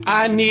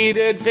I need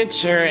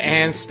adventure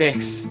and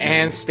sticks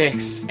and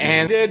sticks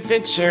and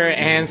adventure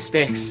and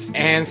sticks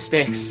and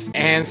sticks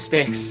and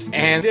sticks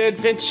and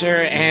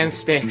adventure and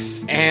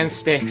sticks and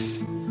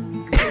sticks.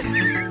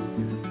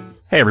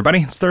 Hey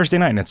everybody, it's Thursday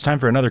night and it's time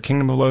for another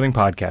Kingdom of Loathing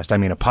podcast. I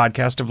mean a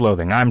podcast of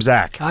loathing. I'm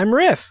Zach. I'm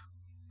Riff.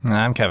 And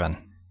I'm Kevin.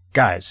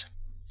 Guys,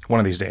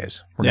 one of these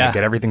days, we're going to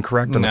get everything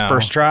correct on the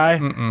first try,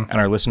 and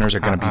our listeners are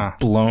going to be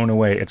blown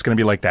away. It's going to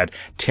be like that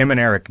Tim and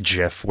Eric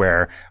gif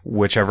where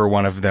whichever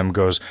one of them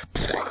goes...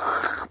 It's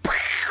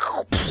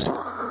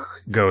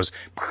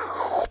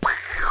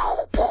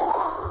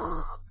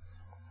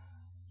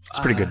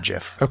a pretty good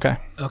gif.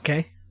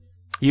 Okay.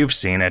 You've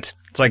seen it.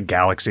 It's like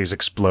galaxies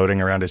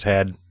exploding around his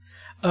head.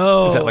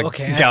 Oh, is that like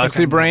okay.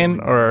 Galaxy Brain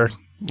or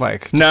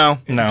like... No.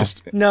 No,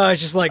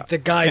 it's just like the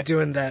guy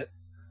doing that...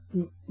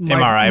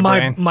 MRI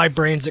brain? My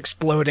brain's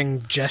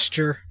exploding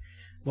gesture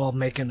while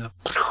making a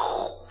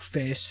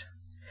face.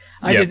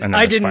 I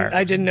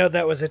didn't know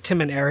that was a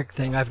Tim and Eric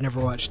thing. I've never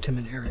watched Tim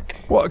and Eric.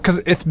 Well,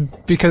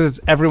 because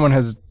everyone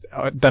has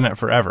done it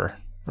forever,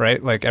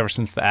 right? Like ever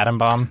since the atom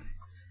bomb.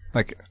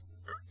 Like...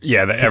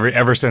 Yeah,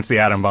 ever since the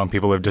atom bomb,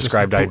 people have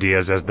described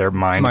ideas as their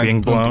mind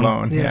being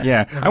blown.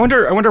 Yeah. I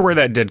wonder where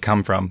that did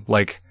come from.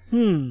 Like,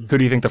 who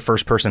do you think the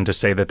first person to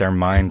say that their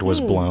mind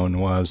was blown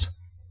was?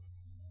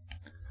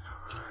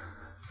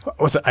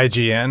 Was it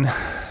IGN?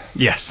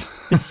 Yes.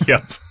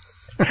 Yep.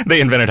 They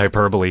invented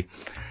hyperbole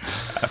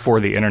for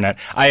the internet.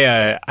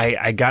 I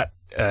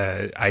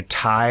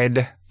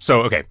tied.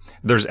 So, okay,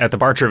 there's at the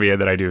bar trivia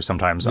that I do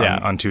sometimes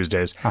on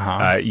Tuesdays.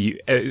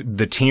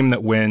 The team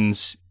that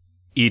wins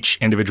each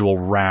individual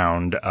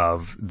round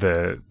of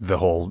the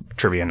whole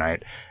trivia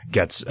night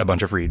gets a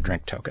bunch of free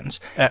drink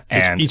tokens.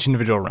 And each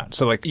individual round.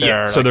 So like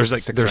there's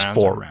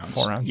 4 rounds.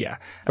 4 rounds. Yeah.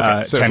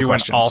 Okay, so 10 if you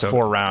questions. win all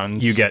 4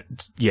 rounds, you get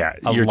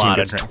your team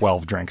gets drinks.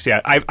 12 drinks.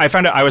 Yeah. I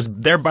found out I was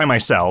there by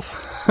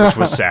myself, which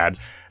was sad.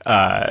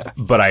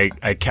 But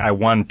I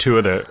won 2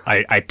 of the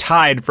I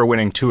tied for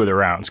winning 2 of the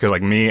rounds because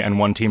like me and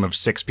one team of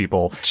 6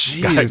 people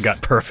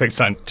got perfects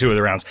on 2 of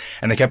the rounds,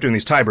 and they kept doing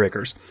these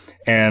tiebreakers.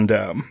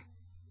 And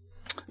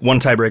one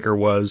tiebreaker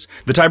was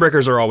the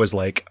tiebreakers are always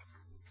like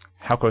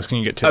how close can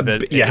you get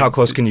to how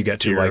close can you get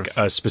to like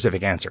a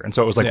specific answer? And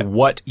so it was like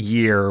what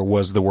year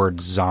was the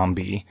word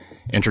zombie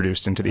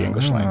introduced into the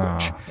English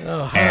language?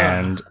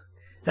 And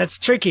that's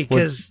tricky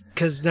because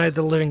Night of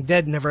the Living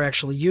Dead never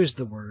actually used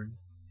the word.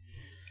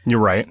 You're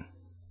right.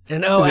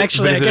 And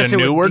is it a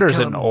new word or is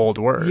it an old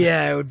word?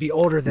 Yeah, it would be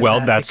older than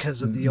that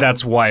because of the old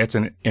that's why it's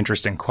an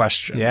interesting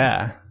question.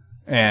 Yeah.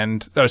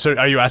 And so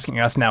are you asking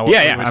us now?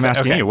 Yeah. I'm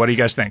asking you. What do you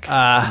guys think?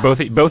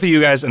 Both of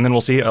you guys, and then we'll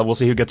see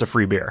who gets a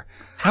free beer.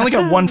 I only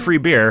got one free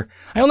beer.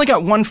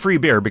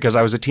 Because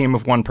I was a team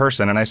of one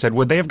person, and I said,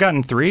 would they have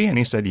gotten 3? And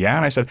he said, yeah.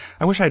 And I said,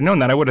 I wish I'd known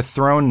that. I would have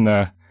thrown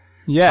the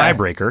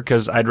tiebreaker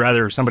because I'd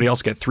rather somebody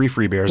else get 3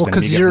 free beers than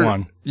me get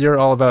 1. You're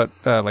all about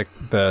like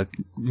the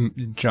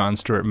John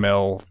Stuart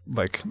Mill,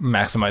 like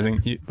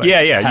maximizing.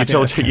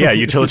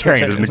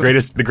 Utilitarianism.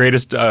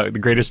 the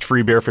greatest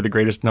free beer for the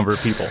greatest number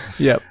of people.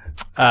 Yep.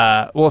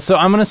 Well, so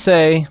I'm gonna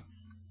say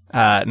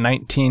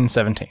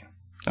 1917.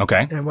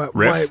 Okay. And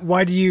Riff?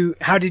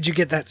 how did you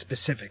get that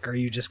specific? Are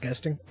you just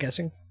guessing?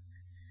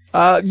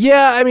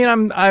 Yeah. I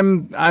mean,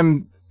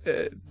 I'm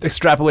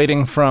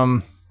extrapolating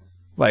from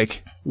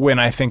like when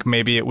I think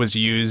maybe it was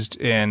used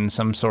in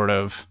some sort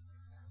of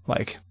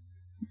like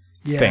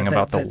thing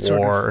about the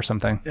war or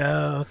something.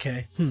 Oh,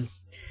 okay.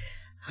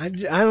 I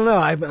don't know.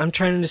 I'm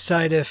trying to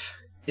decide if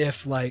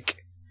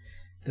like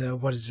the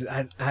what is it?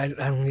 I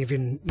don't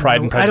even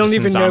Pride and Prejudice I don't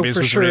even and know Zombies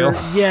for was sure. real.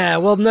 Yeah.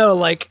 Well, no.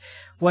 Like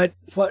what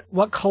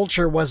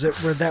culture was it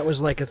where that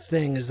was like a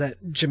thing? Is that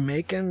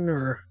Jamaican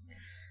or?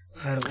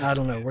 I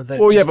don't know.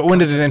 Well, yeah, but when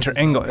did it enter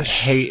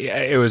English?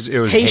 It was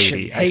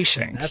Haiti, Haitian. I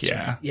think. That's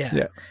Yeah.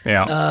 Right.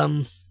 Yeah.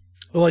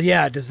 Well,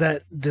 yeah. Does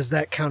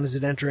that count as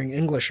it entering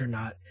English or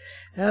not?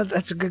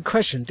 That's a good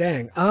question.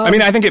 Dang. I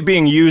mean, I think it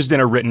being used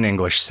in a written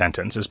English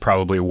sentence is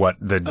probably what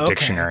the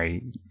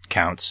dictionary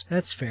counts.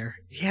 That's fair.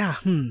 Yeah.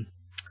 You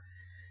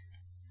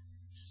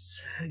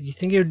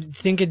think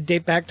it'd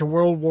date back to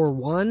World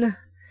War I?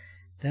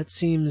 That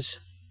seems.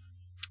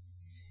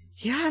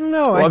 Yeah, I don't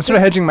know. Well, I'm sort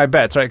of hedging my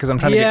bets, right? Because I'm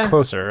trying to get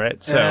closer,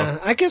 right? So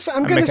I guess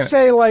I'm going to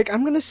say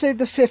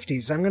the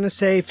 50s. I'm going to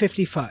say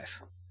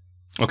 55.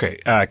 Okay,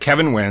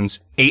 Kevin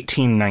wins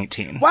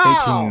 1819. Wow,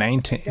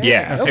 1819.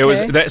 Yeah, okay. It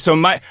was that. So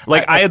I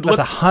had looked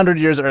 100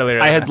 years earlier.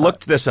 I had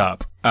looked this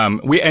up.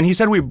 He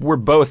said we were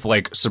both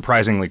like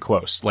surprisingly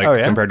close,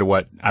 compared to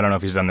what I don't know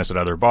if he's done this at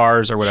other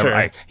bars or whatever.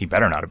 Sure. He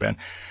better not have been.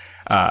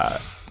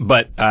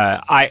 But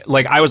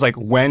I was like,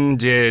 when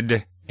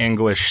did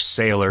English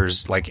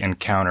sailors like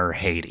encounter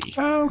Haiti.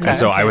 Oh, okay. And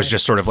so I was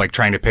just sort of like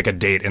trying to pick a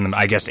date in the,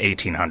 I guess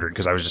 1800,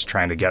 because I was just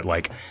trying to get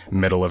like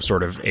middle of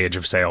sort of age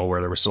of sail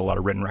where there was still a lot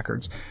of written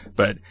records.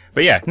 But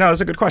yeah, no,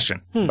 that's a good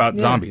question about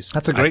zombies.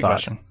 That's a great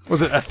question.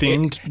 Was it a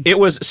themed? It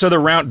was, so the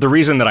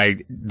reason that I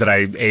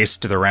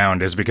aced the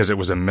round is because it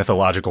was a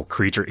mythological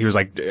creature. He was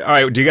like, all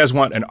right, do you guys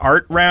want an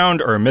art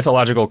round or a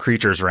mythological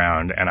creatures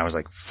round? And I was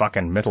like,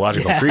 fucking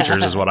mythological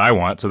creatures is what I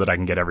want, so that I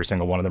can get every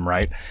single one of them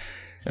right.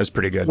 It was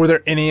pretty good. Were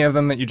there any of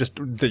them that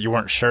you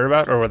weren't sure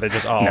about, or were they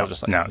just all no,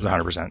 just like... No, it was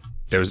 100%.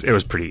 It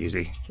was pretty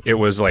easy. It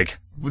was like,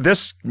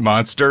 this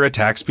monster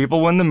attacks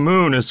people when the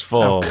moon is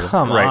full. Oh,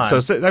 come right.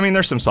 on. So I mean,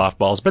 there's some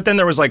softballs, but then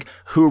there was like,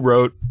 who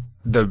wrote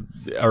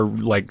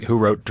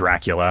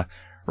Dracula,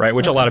 right?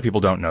 Which a lot of people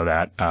don't know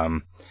that.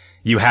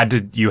 You had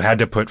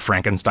to put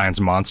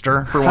Frankenstein's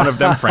monster for one of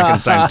them.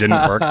 Frankenstein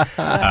didn't work.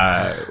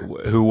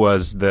 Who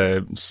was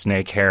the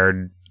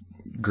snake-haired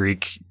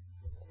Greek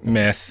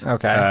myth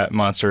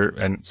monster?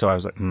 And so I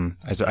was like,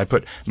 I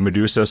put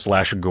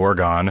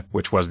Medusa/Gorgon,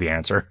 which was the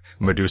answer.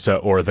 Medusa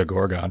or the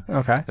Gorgon.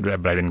 Okay.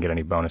 But I didn't get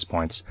any bonus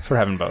points. For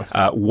having both.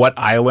 What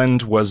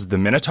island was the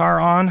Minotaur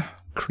on?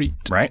 Crete.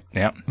 Right?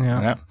 Yeah.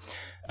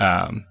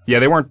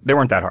 They weren't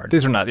that hard.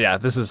 These are not. Yeah,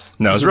 this is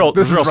real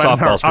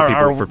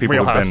softballs for people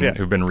wheelhouse,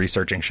 who've been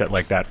researching shit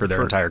like that for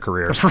their entire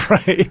careers.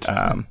 Right.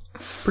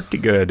 Pretty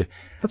good.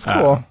 That's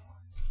cool.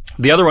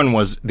 The other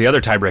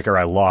tiebreaker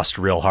I lost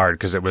real hard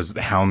because it was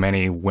how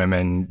many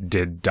women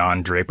did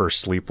Don Draper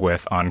sleep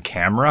with on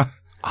camera?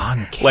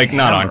 On camera. Like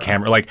not on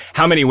camera. Like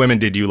how many women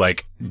did you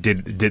like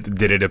did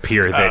it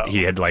appear that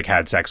he had like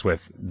had sex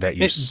with that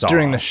you saw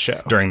during the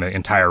show? During the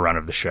entire run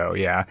of the show,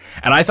 yeah.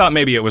 And I thought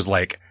maybe it was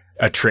like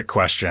a trick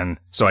question,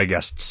 so I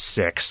guessed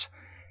 6.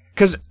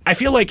 Because I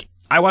feel like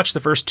I watched the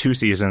first 2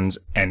 seasons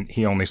and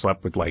he only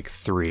slept with like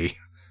 3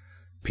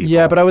 people.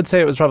 Yeah, but I would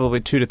say it was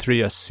probably 2 to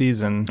 3 a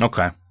season.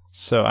 Okay.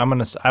 So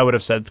I would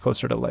have said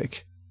closer to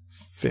like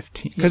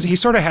 15. Because he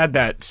sort of had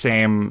that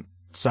same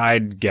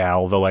side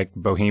gal, the like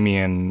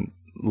bohemian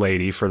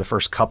lady, for the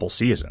first couple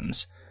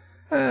seasons.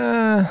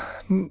 And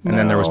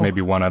then there was maybe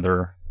one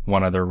other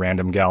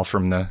random gal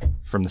from the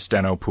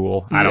steno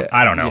pool. I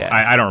don't know. Yeah.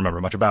 I don't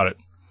remember much about it.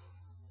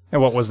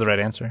 And what was the right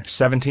answer?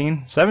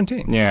 17?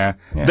 17. Yeah.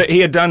 He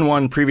had done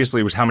one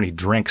previously, was how many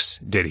drinks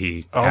did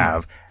he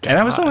have? And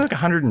that was only like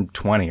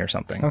 120 or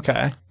something.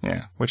 Okay.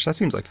 Yeah, which that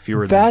seems like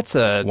fewer That's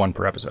than a one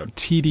per episode.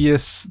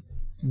 Tedious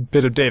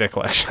bit of data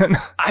collection.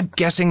 I'm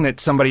guessing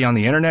that somebody on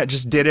the internet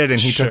just did it and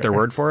he took their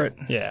word for it.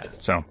 Yeah.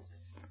 So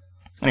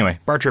anyway,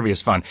 bar trivia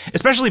is fun,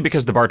 especially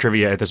because the bar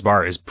trivia at this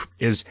bar is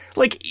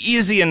like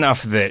easy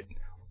enough that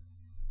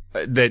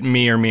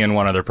me and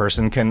one other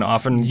person can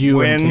often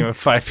win. And a team of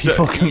 5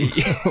 people can.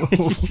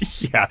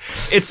 Yeah.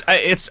 It's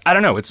I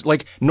don't know. It's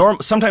like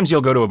sometimes you'll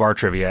go to a bar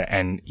trivia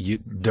and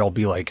there'll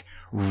be like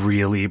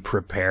really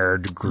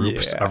prepared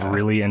groups of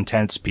really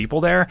intense people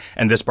there.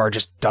 And this bar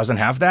just doesn't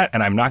have that.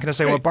 And I'm not going to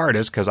say what bar it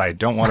is because I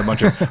don't want a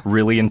bunch of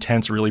really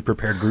intense, really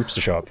prepared groups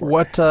to show up for.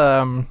 What,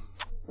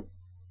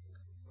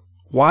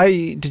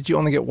 why did you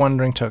only get 1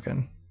 drink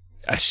token?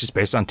 It's just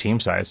based on team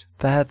size.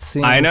 That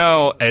seems... I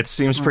know. It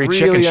seems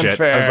pretty really chicken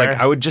unfair. shit. I was like,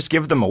 I would just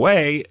give them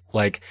away.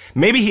 Like,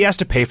 maybe he has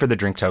to pay for the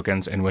drink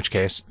tokens, in which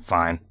case,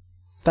 fine.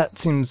 That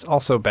seems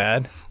also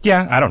bad.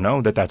 Yeah, I don't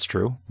know that that's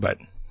true, but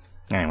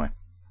anyway.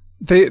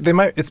 They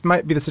might... It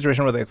might be the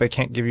situation where they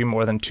can't give you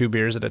more than 2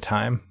 beers at a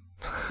time.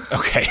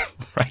 Okay,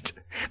 right.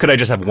 Could I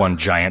just have 1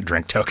 giant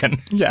drink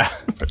token? Yeah.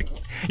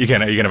 You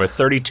can have a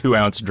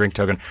 32-ounce drink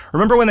token.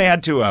 Remember when they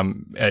had to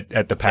when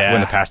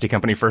the pasty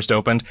company first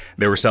opened,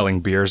 they were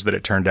selling beers that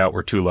it turned out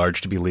were too large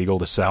to be legal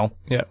to sell.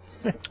 Yeah,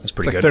 it's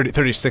pretty good.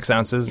 36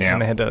 ounces,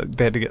 and they had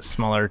to get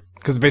smaller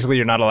because basically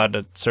you're not allowed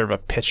to serve a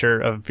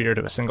pitcher of beer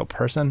to a single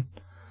person,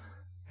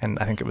 and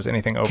I think it was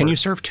anything over. Can you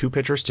serve 2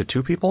 pitchers to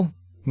 2 people?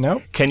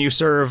 No. Can you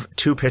serve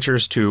 2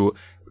 pitchers to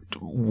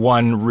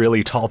 1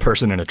 really tall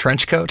person in a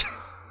trench coat?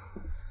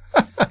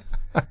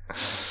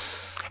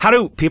 How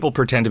do people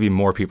pretend to be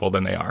more people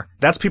than they are?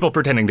 That's people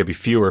pretending to be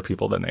fewer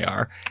people than they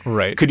are.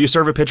 Right. Could you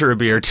serve a pitcher of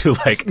beer to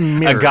like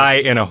a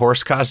guy in a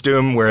horse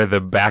costume where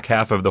the back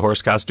half of the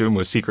horse costume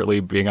was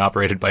secretly being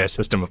operated by a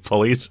system of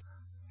pulleys?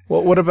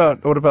 Well, what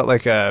about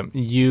like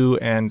you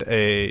and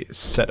a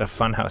set of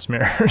funhouse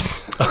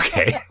mirrors?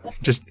 Okay.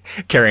 Just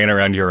carrying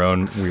around your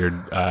own weird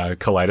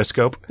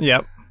kaleidoscope.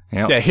 Yep.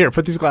 Yeah, here,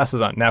 put these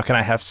glasses on. Now, can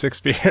I have 6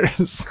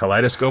 beers?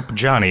 Kaleidoscope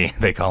Johnny,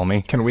 they call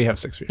me. Can we have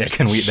 6 beers? Yeah,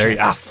 can we? There.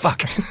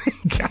 Fuck.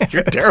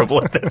 You're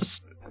terrible at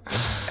this.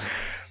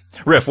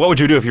 Riff, what would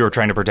you do if you were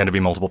trying to pretend to be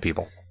multiple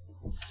people?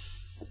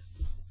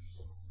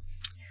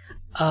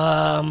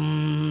 Does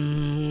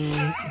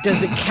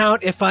it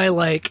count if I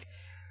like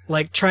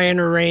try and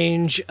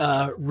arrange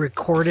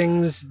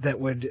recordings that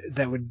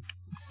would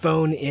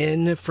phone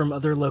in from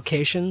other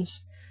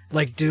locations?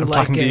 Like I'm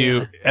talking to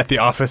you at the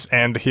office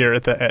and here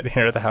at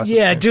the house.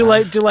 Yeah, do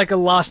like a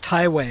Lost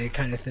Highway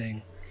kind of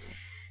thing.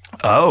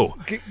 Oh,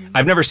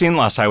 I've never seen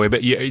Lost Highway,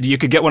 but you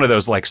could get one of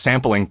those like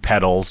sampling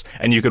pedals,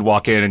 and you could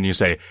walk in and you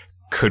say,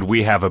 could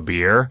we have a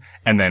beer?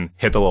 And then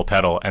hit the little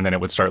pedal, and then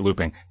it would start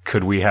looping.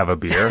 Could we have a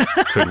beer?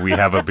 Could we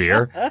have a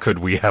beer? Could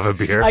we have a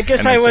beer? I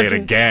guess and then say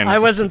it again. I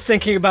wasn't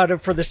thinking about it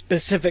for the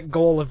specific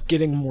goal of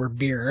getting more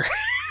beer.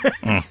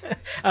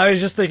 I was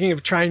just thinking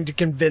of trying to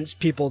convince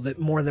people that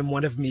more than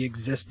one of me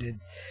existed.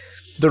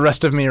 The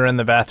rest of me are in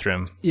the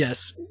bathroom.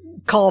 Yes.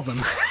 Call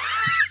them.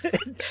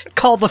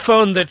 Call the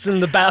phone that's in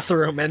the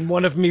bathroom, and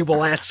one of me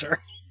will answer.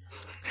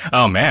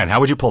 Oh man,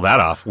 how would you pull that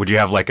off? Would you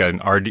have like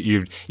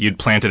you'd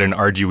planted an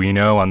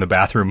Arduino on the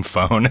bathroom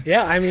phone?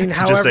 Yeah, I mean,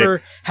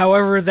 however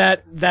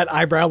that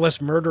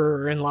eyebrowless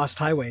murderer in Lost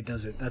Highway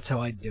does it, that's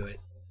how I'd do it.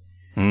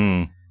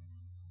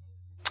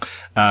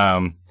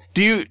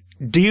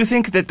 Do you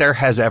think that there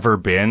has ever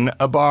been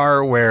a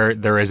bar where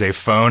there is a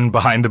phone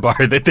behind the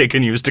bar that they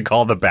can use to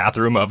call the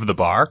bathroom of the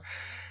bar?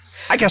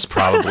 I guess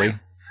probably.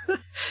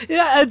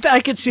 Yeah,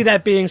 I could see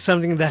that being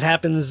something that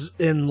happens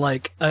in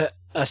like a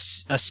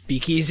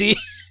speakeasy.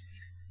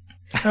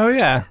 Oh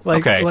yeah,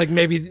 like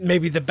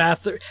maybe the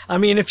bathroom. I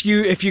mean, if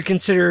you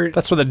consider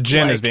that's where the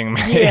gin is being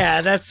made.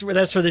 Yeah, that's where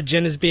the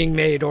gin is being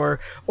made, or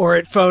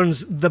it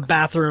phones the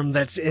bathroom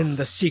that's in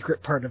the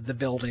secret part of the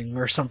building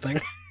or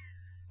something.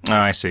 Oh,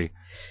 I see.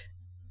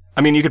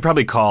 I mean, you could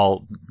probably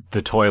call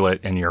the toilet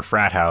in your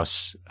frat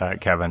house,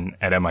 Kevin,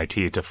 at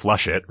MIT to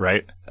flush it,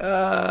 right?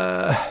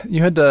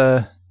 You had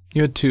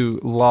to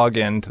log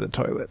into the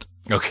toilet.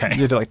 Okay.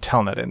 You had to like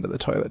telnet into the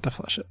toilet to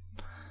flush it.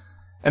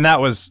 And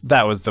that was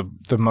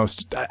the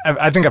most.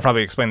 I think I've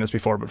probably explained this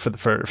before, but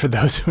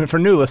for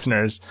new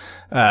listeners,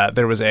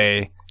 there was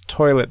a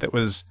toilet that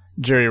was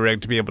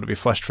jury-rigged to be able to be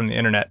flushed from the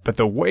internet. But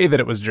the way that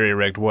it was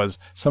jury-rigged was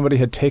somebody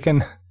had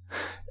taken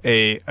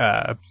a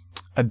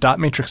dot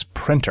matrix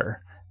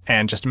printer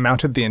and just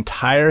mounted the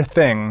entire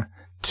thing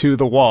to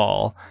the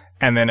wall,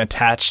 and then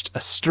attached a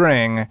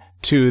string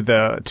to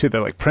the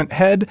like print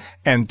head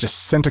and just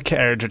sent a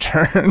carriage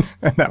return,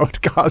 and that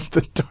would cause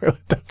the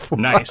toilet to flush.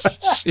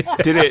 Nice.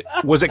 Yeah.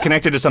 Was it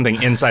connected to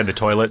something inside the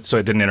toilet so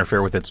it didn't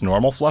interfere with its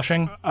normal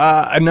flushing?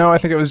 No, I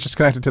think it was just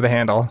connected to the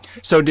handle.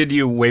 So did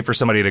you wait for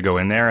somebody to go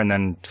in there and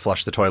then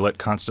flush the toilet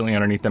constantly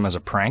underneath them as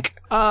a prank?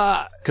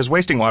 Because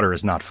wasting water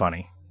is not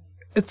funny.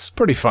 It's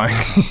pretty funny.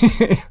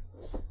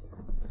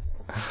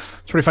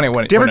 It's pretty funny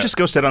when. Do you ever just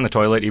go sit on the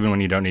toilet even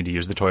when you don't need to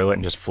use the toilet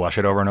and just flush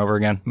it over and over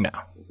again? No.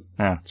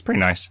 Yeah, it's pretty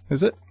nice.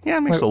 Is it? Yeah,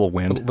 it makes a little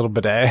wind. A little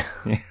bidet.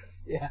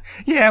 Yeah.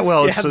 Yeah,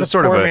 well, it's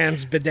sort of poor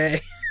man's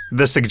bidet.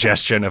 The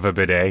suggestion of a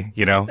bidet,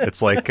 you know?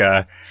 It's like,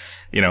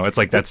 it's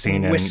like that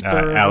scene in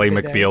Ally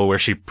McBeal where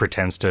she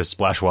pretends to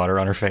splash water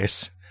on her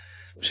face.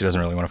 She doesn't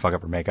really want to fuck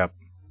up her makeup.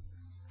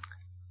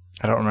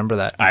 I don't remember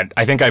that.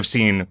 I think I've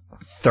seen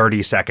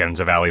 30 seconds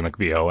of Ally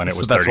McBeal, and it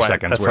was 30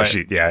 seconds where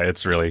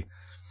it's really...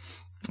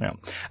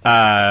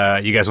 Yeah.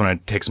 You guys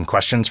want to take some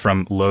questions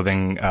from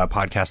loathing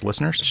podcast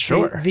listeners?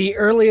 Sure. The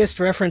earliest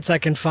reference I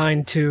can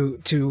find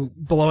to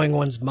blowing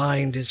one's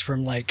mind is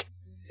from like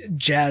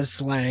jazz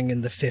slang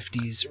in the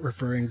 50s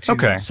referring to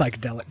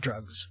psychedelic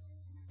drugs.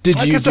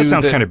 I guess that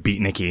sounds kind of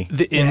beatniky.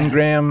 The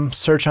Ngram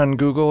search on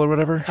Google or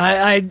whatever?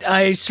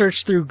 I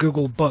searched through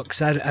Google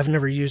Books. I've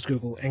never used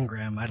Google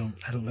Ngram. I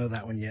don't know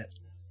that one yet.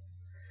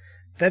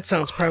 That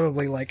sounds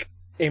probably like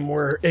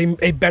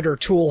a better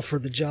tool for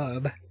the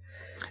job.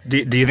 Do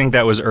you think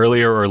that was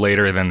earlier or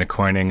later than the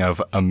coining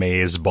of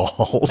amaze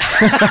balls?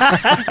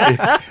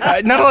 Not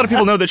a lot of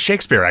people know that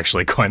Shakespeare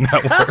actually coined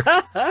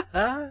that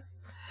word.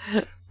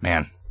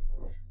 Man.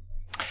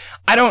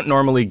 I don't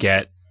normally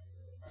get,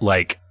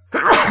 like,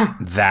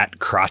 that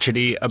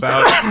crotchety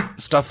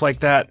about stuff like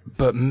that,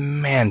 but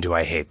man, do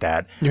I hate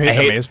that. You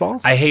hate amaze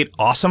balls? I hate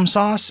awesome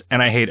sauce,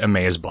 and I hate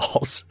amaze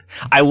balls.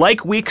 I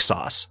like weak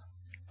sauce.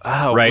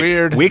 Oh, right?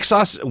 Weird. Weak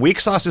sauce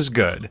is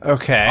good.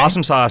 Okay.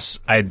 Awesome sauce,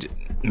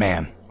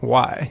 man.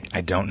 Why?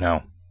 I don't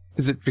know.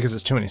 Is it because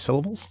it's too many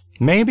syllables?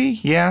 Maybe,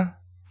 yeah.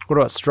 What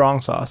about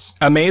strong sauce?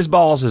 Amaze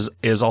balls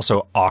is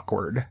also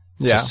awkward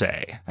to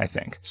say, I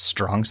think.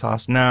 Strong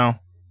sauce? No.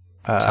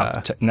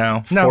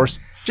 No.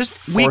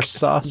 Just weak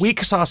sauce?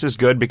 Weak sauce is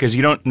good because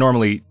you don't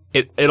normally...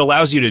 It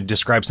allows you to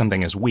describe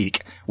something as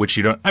weak, which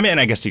you don't... I mean,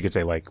 I guess you could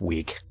say, like,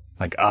 weak.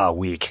 Like,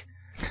 weak.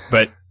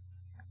 But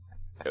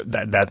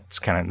that's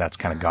kind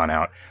of gone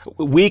out.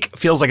 Weak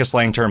feels like a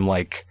slang term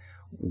like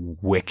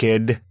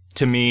wicked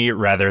to me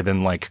rather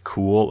than like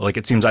cool. Like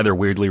it seems either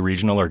weirdly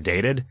regional or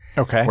dated.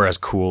 Okay. Whereas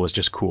cool is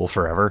just cool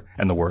forever.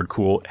 And the word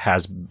cool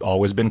has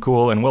always been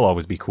cool and will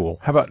always be cool.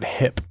 How about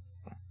hip?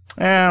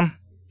 I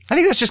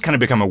think that's just kind of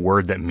become a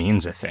word that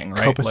means a thing,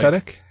 right? Copacetic?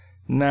 Like,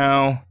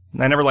 no,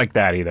 I never liked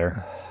that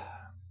either.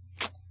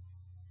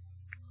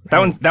 That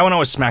one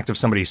always smacked of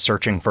somebody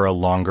searching for a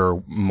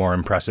longer, more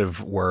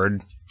impressive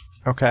word.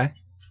 Okay.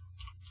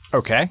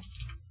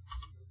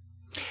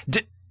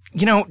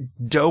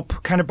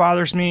 Dope kind of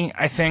bothers me,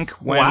 I think,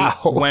 when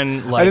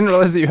like... I didn't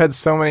realize that you had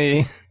so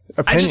many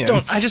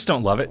opinions. I just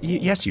don't love it.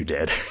 Yes, you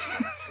did.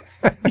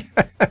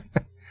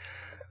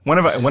 When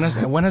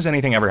has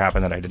anything ever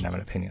happened that I didn't have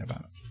an opinion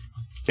about?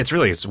 It's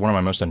one of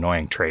my most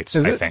annoying traits,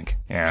 I think.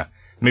 Yeah.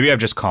 Maybe I've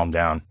just calmed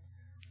down.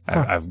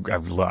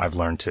 I've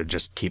learned to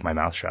just keep my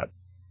mouth shut.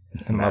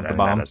 And love the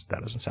bomb.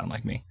 That doesn't sound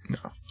like me. No.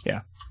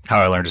 Yeah. How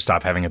I learned to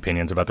stop having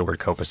opinions about the word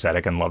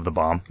copacetic and love the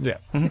bomb. Yeah.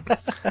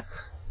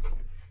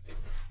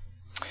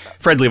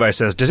 Fred Levi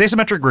says, does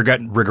Asymmetric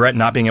regret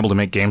not being able to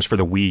make games for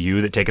the Wii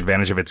U that take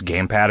advantage of its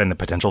gamepad and the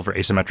potential for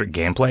asymmetric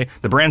gameplay?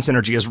 The brand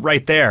synergy is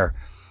right there.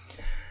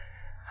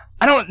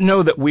 I don't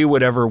know that we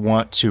would ever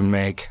want to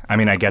make... I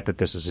mean, I get that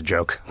this is a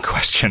joke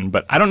question,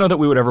 but I don't know that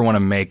we would ever want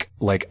to make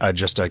like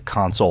just a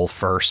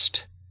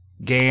console-first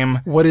game.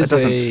 What is that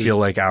doesn't feel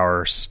like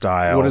our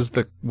style. What is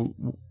the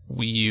Wii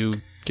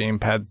U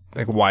gamepad?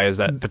 Like, why is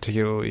that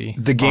particularly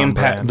the gamepad?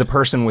 on-brand? The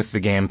person with the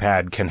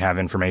gamepad can have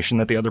information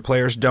that the other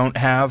players don't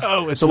have.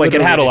 Oh, it's so like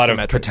it had a lot of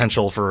asymmetric.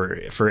 potential for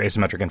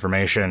asymmetric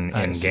information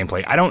in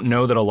gameplay. I don't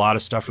know that a lot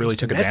of stuff really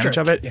took advantage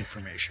of it.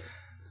 Information.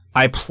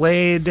 I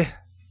played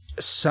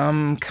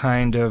some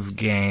kind of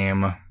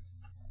game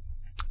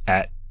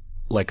at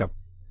like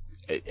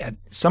at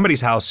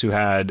somebody's house who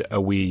had a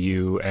Wii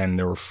U, and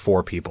there were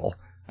 4 people.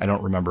 I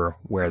don't remember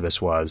where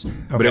this was,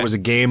 but it was a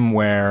game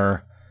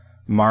where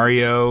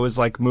Mario is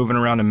like moving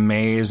around a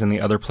maze and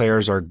the other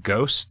players are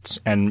ghosts,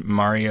 and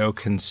Mario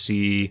can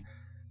see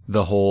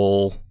the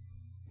whole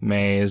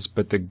maze,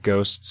 but the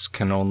ghosts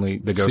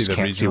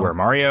can't see where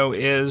Mario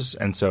is,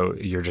 and so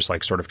you're just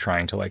like sort of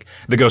trying to like,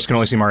 the ghosts can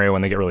only see Mario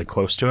when they get really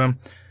close to him,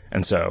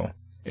 and so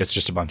it's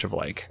just a bunch of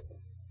like,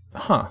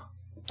 I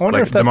wonder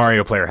like if that's, the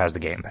Mario player has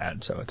the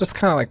gamepad, so it's that's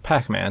kind of like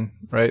Pac-Man,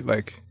 right?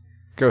 Like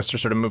ghosts are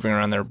sort of moving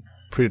around their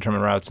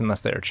predetermined routes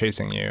unless they are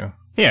chasing you.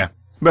 yeah.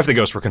 But if the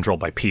ghosts were controlled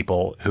by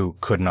people who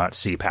could not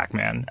see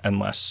Pac-Man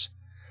unless...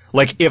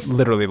 Like, if...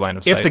 Literally line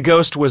of sight. If the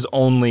ghost was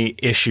only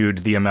issued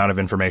the amount of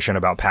information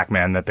about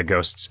Pac-Man that the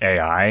ghost's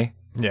AI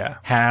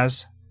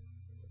has,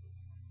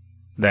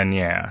 then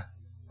yeah.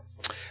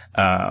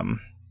 Yeah,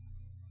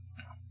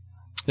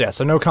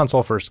 so no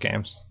console-first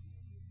games.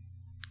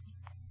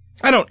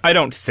 I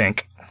don't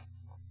think.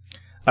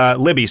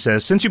 Libby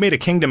says, since you made a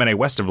kingdom and a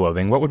West of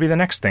Loathing, what would be the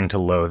next thing to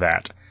loathe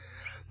at?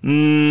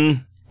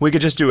 We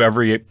could just do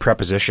every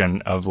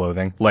preposition of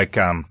loathing, like,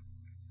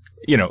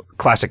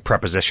 classic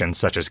prepositions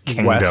such as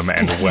kingdom West.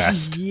 and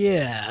west.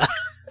 Yeah.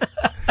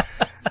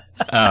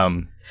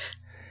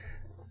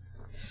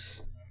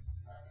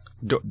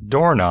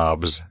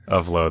 Doorknobs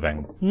of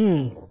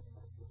loathing.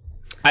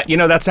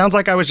 That sounds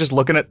like I was just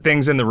looking at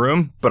things in the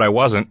room, but I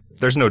wasn't.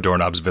 There's no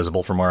doorknobs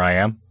visible from where I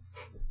am.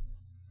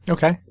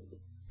 Okay.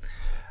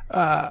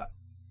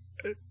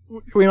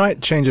 We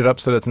might change it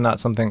up so that it's not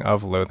something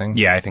of loathing.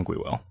 Yeah, I think we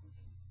will.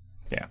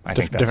 Yeah, I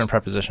think that's different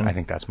preposition. I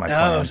think that's my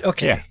plan. Oh,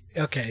 okay. Yeah.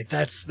 Okay.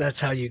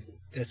 That's how you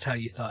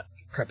thought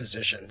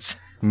prepositions.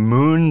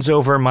 Moons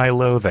over my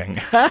loathing.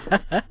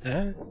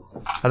 That'd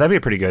be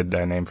a pretty good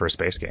name for a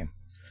space game.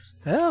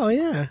 Oh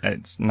yeah.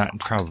 It's not,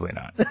 probably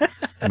not.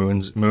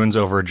 Moons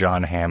over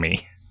John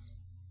Hammy.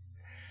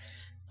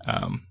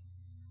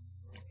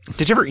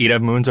 Did you ever eat a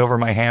Moons over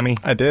my hammy?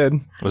 I did.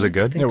 Was it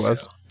good? It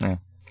was. Yeah.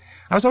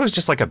 I was always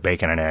just like a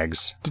bacon and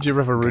eggs. Did you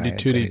ever have a Rudy Okay,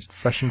 Tooty thanks.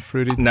 fresh and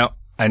fruity? No,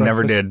 I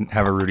never Breakfast? did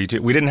have a Rudy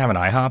Tooty. We didn't have an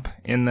IHOP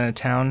in the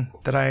town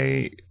that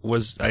I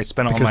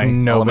spent all Because my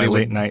nobody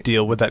late would night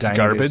deal with that dining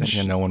garbage? days.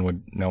 Yeah, no one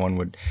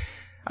would.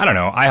 I don't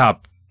know. IHOP.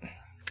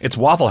 It's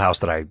Waffle House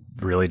that I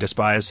really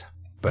despise.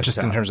 But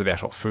Just in terms of the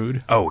actual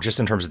food? just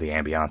in terms of the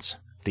ambiance.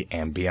 The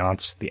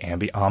ambiance.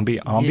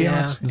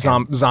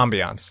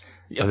 Zombiance.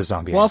 Yeah, the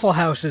zombie. Waffle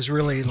House is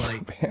really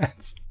like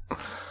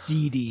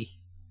seedy.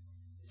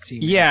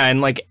 Yeah,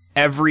 and like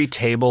every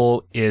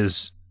table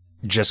is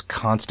just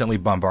constantly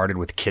bombarded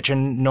with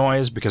kitchen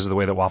noise because of the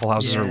way that Waffle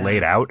Houses are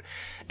laid out.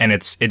 And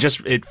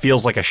it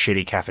feels like a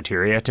shitty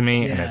cafeteria to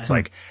me. And it's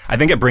like, I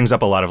think it brings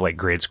up a lot of like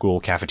grade school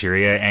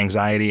cafeteria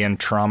anxiety and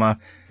trauma.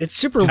 It's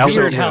super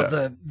weird how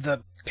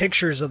the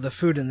pictures of the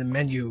food in the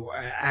menu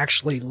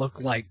actually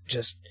look like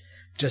just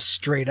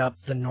straight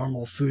up the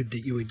normal food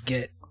that you would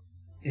get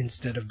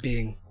instead of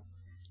being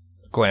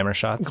Glamour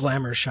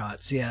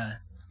shots. Yeah.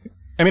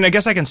 I mean, I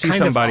guess I can see Kind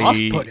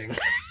somebody. of off-putting.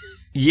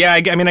 Yeah,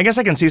 I mean, I guess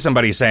I can see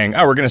somebody saying,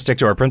 oh, we're going to stick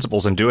to our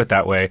principles and do it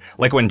that way.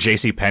 Like when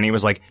JCPenney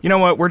was like, you know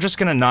what, we're just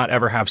going to not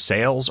ever have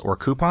sales or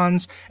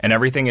coupons, and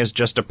everything is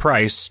just a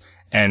price,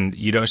 and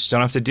you just don't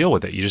have to deal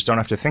with it. You just don't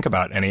have to think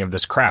about any of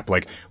this crap.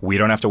 Like, we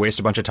don't have to waste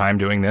a bunch of time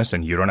doing this,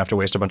 and you don't have to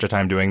waste a bunch of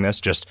time doing this.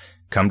 Just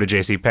come to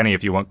JCPenney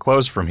if you want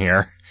clothes from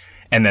here.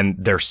 And then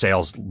their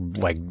sales,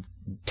 like,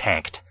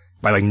 tanked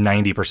by like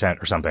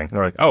 90% or something.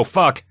 They're like, oh,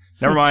 fuck,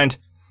 never mind.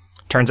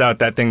 Turns out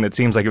that thing that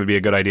seems like it would be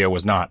a good idea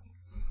was not.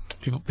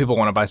 People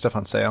want to buy stuff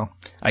on sale.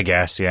 I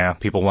guess, yeah.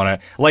 People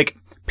want to, like,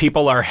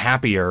 people are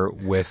happier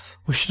with,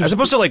 as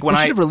opposed to like when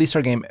we should have released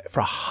our game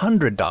for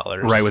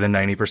 $100. Right, with a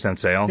 90%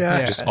 sale.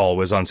 Yeah. Just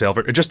always on sale.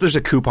 There's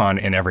a coupon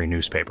in every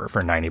newspaper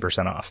for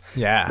 90% off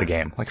the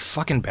game. Like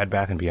fucking Bed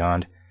Bath &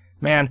 Beyond.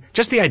 Man,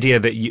 just the idea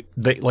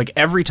that like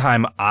every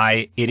time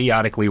I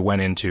idiotically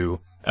went into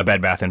a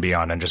Bed Bath &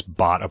 Beyond and just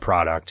bought a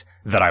product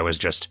that I was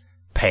just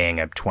paying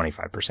a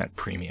 25%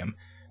 premium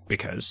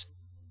because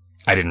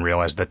I didn't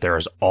realize that there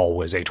is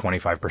always a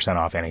 25%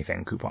 off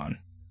anything coupon.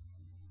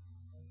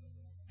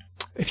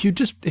 If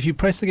you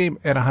price the game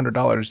at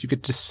 $100, you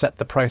could just set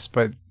the price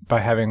by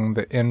having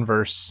the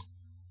inverse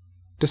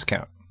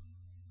discount.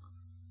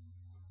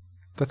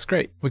 That's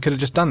great. We could have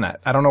just done that.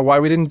 I don't know why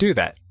we didn't do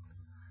that.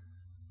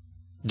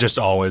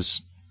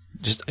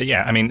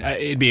 Yeah, I mean,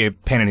 it'd be a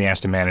pain in the ass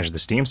to manage the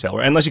Steam sale.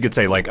 Unless you could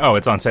say, like, oh,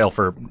 it's on sale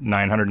for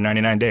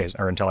 999 days,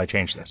 or until I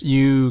change this.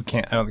 You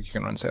can't. I don't think you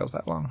can run sales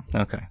that long.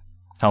 Okay.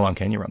 How long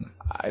can you run them?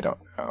 I don't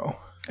know.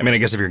 I mean, I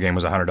guess if your game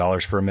was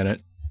 $100 for a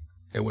minute,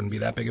 it wouldn't be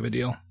that big of a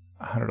deal.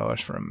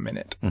 $100 for a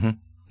minute. Mm-hmm.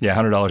 Yeah,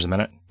 $100 a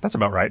minute. That's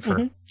about right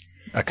for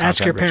a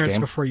Ask your parents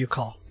game. before you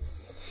call.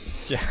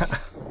 Yeah.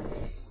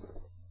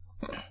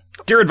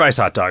 Dear Advice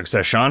Hot Dog,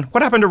 says Sean,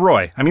 what happened to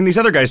Roy? I mean, these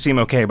other guys seem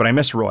okay, but I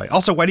miss Roy.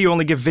 Also, why do you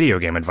only give video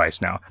game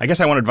advice now? I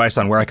guess I want advice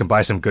on where I can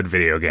buy some good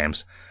video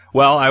games.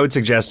 Well, I would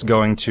suggest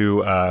going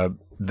to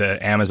the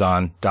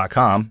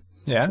Amazon.com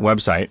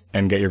website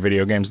and get your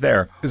video games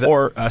there.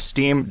 Or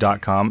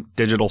Steam.com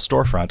digital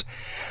storefront.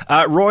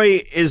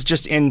 Roy is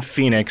just in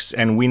Phoenix,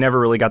 and we never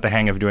really got the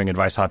hang of doing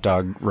Advice Hot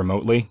Dog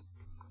remotely.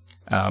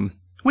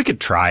 We could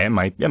try. It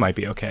might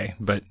be okay,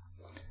 but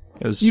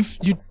it was...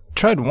 You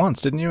tried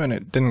once, didn't you? And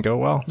it didn't go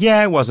well?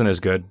 Yeah, it wasn't as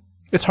good.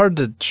 It's hard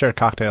to share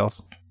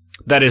cocktails.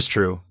 That is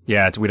true.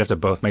 Yeah, we'd have to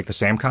both make the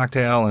same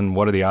cocktail, and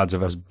what are the odds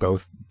of us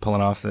both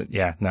pulling off that?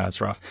 Yeah, no, it's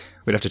rough.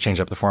 We'd have to change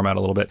up the format a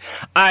little bit.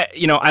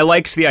 I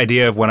liked the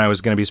idea of when I was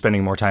going to be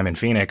spending more time in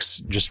Phoenix,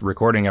 just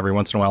recording every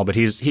once in a while, but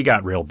he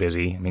got real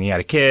busy. I mean, he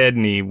had a kid,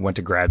 and he went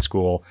to grad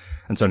school,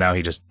 and so now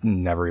he just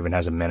never even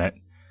has a minute.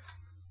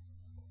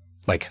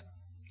 Like,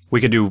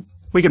 we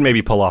could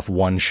maybe pull off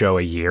one show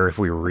a year if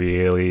we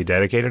really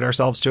dedicated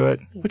ourselves to it,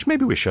 which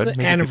maybe we should. It's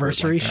an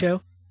anniversary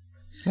show.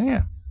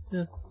 Yeah.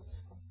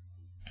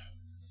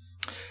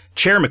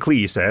 Chair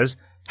McClee says,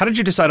 how did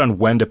you decide on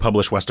when to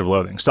publish West of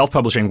Loathing?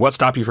 Self-publishing, what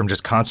stopped you from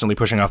just constantly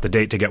pushing off the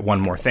date to get one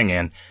more thing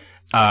in?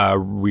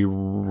 We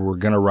were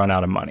going to run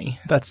out of money.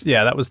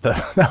 That was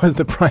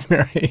the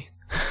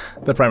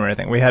primary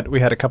thing. We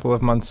had a couple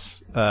of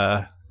months,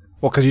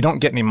 because you don't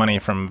get any money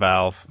from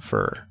Valve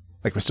for,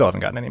 like, we still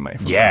haven't gotten any money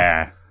from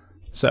Valve.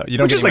 So you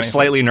don't Which get is like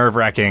slightly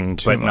nerve-wracking,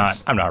 but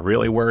months. I'm not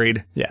really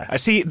worried. Yeah. I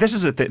see. This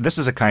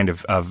is a kind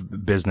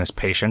of business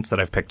patience that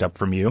I've picked up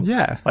from you.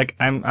 Yeah. Like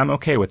I'm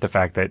okay with the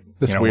fact that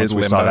this once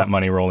we limbo. saw that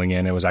money rolling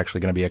in, it was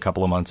actually going to be a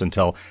couple of months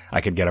until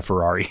I could get a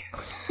Ferrari.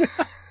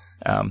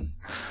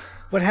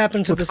 What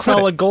happened to the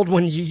solid gold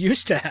one you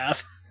used to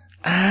have?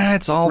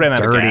 It's all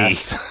dirty.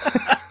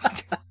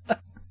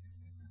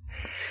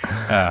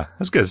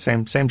 That's good.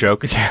 Same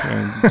joke.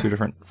 Two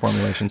different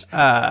formulations.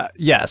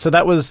 So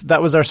that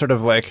was our sort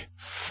of like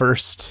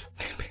first.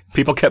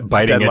 People kept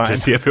biting deadline. it to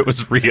see if it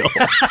was real.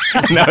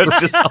 Now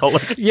it's just all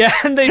like, yeah,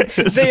 and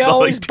they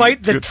always like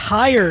bite the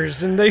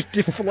tires and they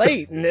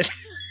deflate and it.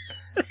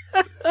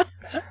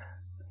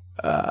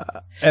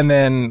 And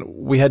then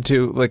we had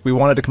to we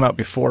wanted to come out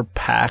before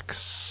PAX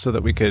so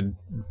that we could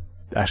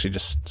actually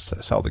just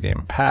sell the game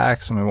in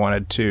PAX, and we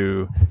wanted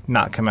to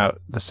not come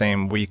out the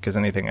same week as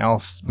anything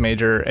else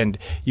major, and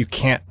you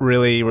can't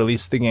really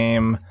release the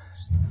game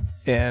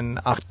in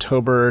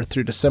October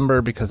through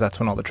December because that's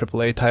when all the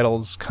AAA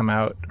titles come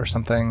out or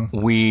something.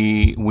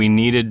 We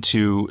needed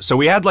to, so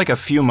we had like a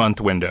few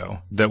month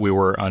window that we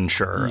were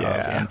unsure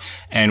of,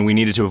 and we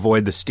needed to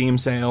avoid the Steam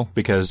sale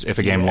because if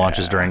a game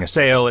launches during a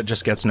sale, it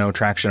just gets no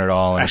traction at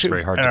all, and it's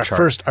very hard to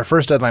chart. Our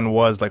first deadline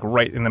was like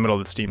right in the middle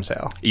of the Steam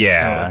sale.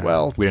 Yeah,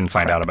 we didn't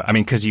find out about. I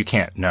mean, because you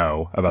can't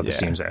know about the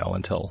Steam sale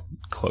until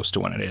close to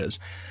when it is.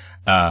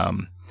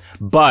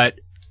 But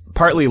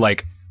partly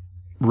like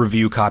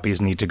review copies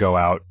need to go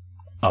out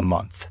a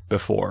month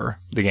before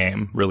the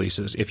game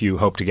releases if you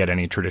hope to get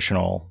any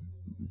traditional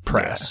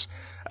press,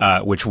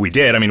 which we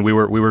did. I mean, we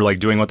were like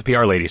doing what the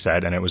PR lady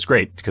said, and it was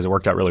great because it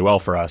worked out really well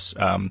for us.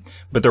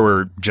 But there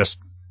were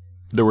just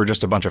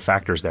a bunch of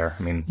factors there.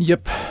 I mean,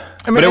 yep.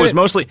 But it was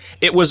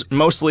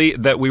mostly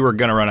that we were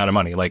going to run out of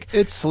money. Like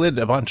it slid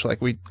a bunch.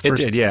 Like it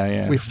did.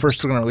 Yeah. We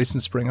first were going to release in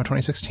spring of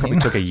 2016. Probably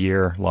took a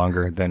year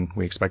longer than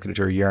we expected it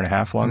to, or a year and a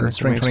half longer. In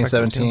spring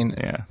 2017.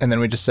 Yeah. And then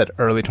we just said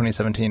early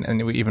 2017,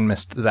 and we even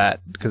missed that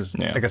because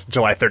I guess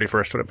July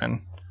 31st would have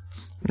been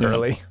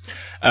early.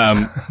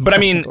 But I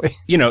mean,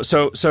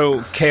 so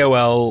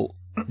KoL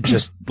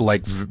just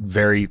like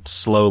very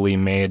slowly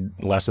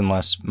made less and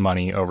less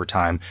money over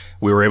time.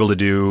 We were able to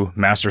do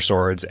Master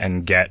Swords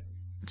and get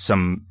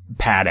some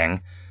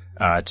padding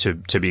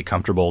to be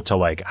comfortable to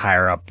like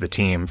hire up the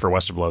team for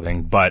West of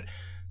Loathing, but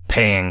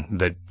paying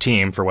the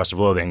team for West of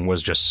Loathing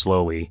was just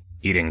slowly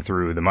eating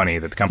through the money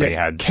that the company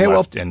had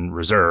left in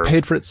reserve.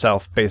 Paid for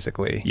itself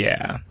basically.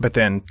 Yeah.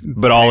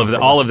 But all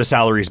of the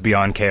salaries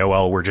beyond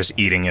KoL were just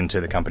eating into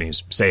the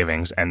company's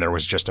savings, and there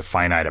was just a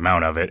finite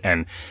amount of it.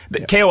 And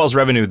KoL's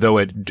revenue, though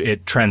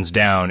it trends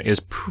down,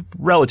 is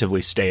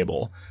relatively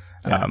stable.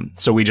 Yeah.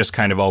 So we just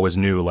kind of always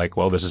knew like,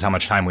 well, this is how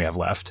much time we have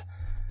left.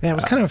 Yeah, it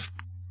was kind of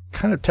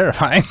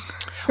terrifying.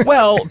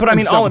 Well, but I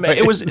mean, all of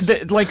it was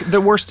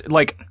the worst.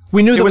 Like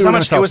we knew that it was we how were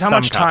much. It was how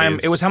much time.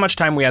 copies. It was how much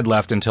time we had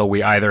left until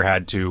we either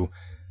had to,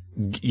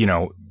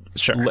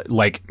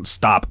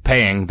 stop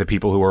paying the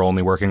people who were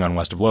only working on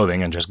West of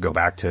Loathing and just go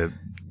back to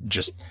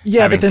just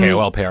having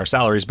KoL pay our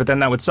salaries. But then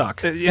that would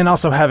suck. And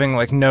also having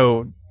like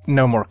no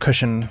no more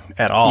cushion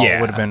at all Yeah.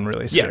 would have been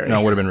really scary. Yeah,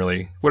 no, it would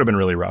have been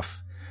really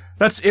rough.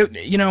 That's it.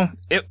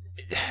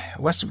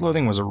 West of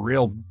Loathing was a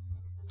real.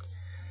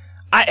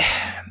 I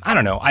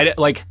don't know.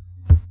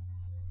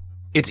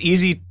 It's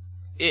easy.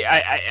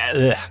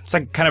 It's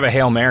like kind of a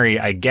Hail Mary,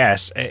 I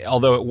guess.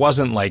 Although it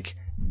wasn't like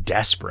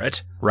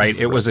desperate, right?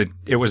 It was a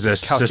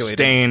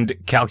sustained,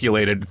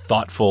 calculated,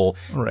 thoughtful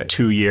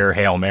 2-year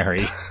Hail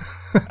Mary.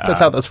 That's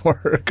how those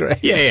work, right?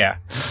 Yeah.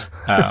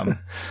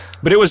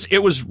 But it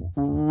was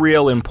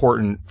real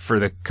important for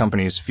the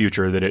company's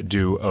future that it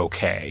do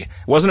okay.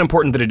 It wasn't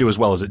important that it do as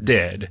well as it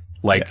did.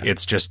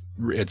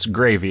 It's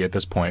gravy at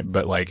this point.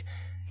 But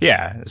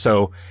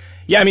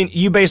I mean,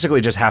 you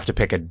basically just have to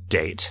pick a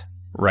date,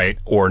 right?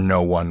 Or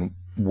no one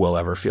will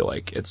ever feel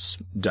like it's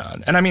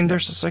done. And I mean,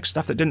 there's just like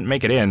stuff that didn't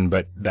make it in,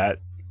 but that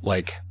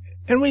like.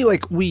 And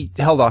we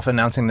held off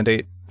announcing the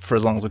date for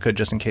as long as we could,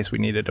 just in case we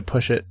needed to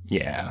push it.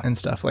 Yeah. And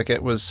stuff. Like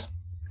it was.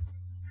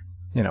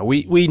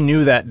 We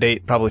knew that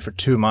date probably for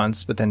 2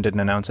 months, but then didn't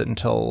announce it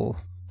until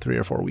 3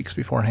 or 4 weeks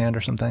beforehand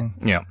or something.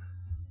 Yeah.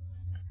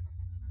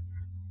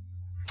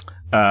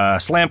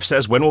 Slamp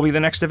says, when will be the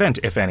next event,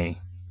 if any?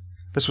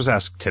 This was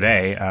asked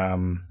today.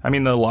 I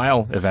mean, the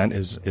Lyle event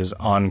is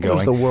ongoing.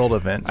 What was the world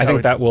event? I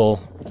think that will...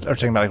 Are we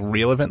talking about like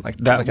real event? Like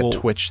a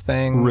Twitch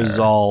thing?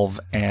 Resolve,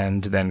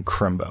 and then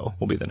Crimbo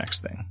will be the next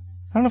thing.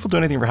 I don't know if we'll do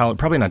anything for Halloween.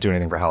 Probably not do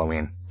anything for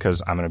Halloween,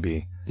 because I'm going to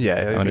be...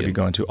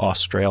 going to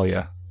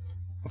Australia.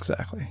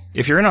 Exactly.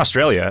 If you're in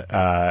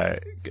Australia,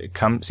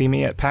 come see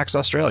me at PAX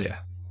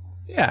Australia.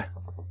 Yeah.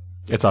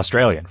 It's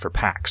Australian for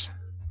PAX.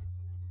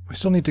 We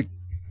still need to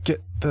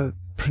get the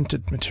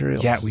printed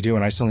materials. Yeah, we do,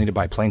 and I still need to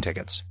buy plane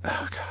tickets.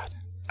 Oh, God.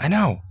 I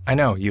know.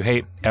 You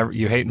hate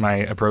my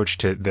approach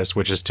to this,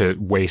 which is to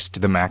waste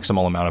the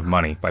maximal amount of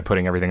money by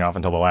putting everything off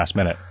until the last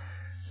minute.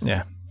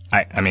 Yeah.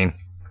 I mean,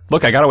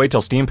 look, I got to wait till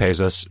Steam pays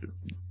us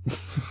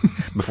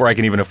before I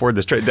can even afford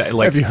this trade.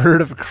 Have you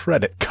heard of a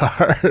credit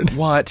card?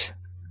 What?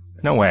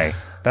 No way.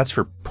 That's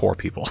for poor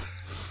people.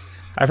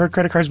 I've heard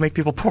credit cards make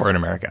people poor in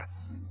America.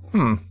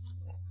 I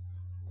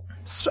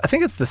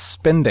think it's the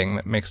spending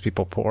that makes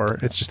people poor.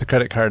 It's just the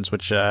credit cards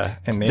which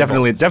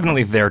enable.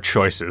 Definitely their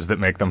choices that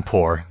make them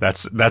poor.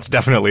 That's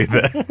definitely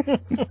the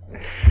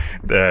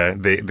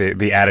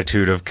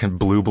attitude of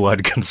blue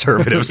blood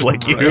conservatives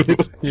like you.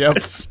 Right. Yep.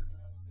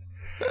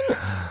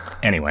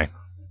 Anyway.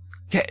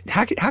 Yeah,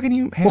 how can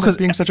you handle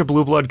being such a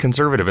blue blood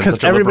conservative in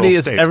such a liberal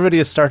state?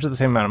 Everybody starts with the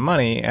same amount of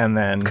money, and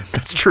then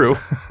that's true.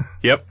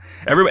 Yep,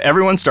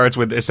 everyone starts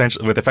with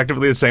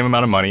effectively the same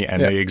amount of money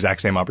and the exact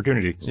same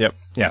opportunities. Yep.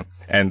 Yeah,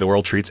 and the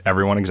world treats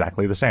everyone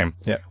exactly the same.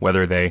 Yep.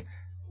 Whether they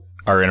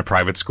are in a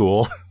private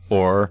school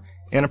or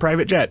in a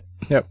private jet.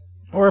 Yep.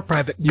 Or a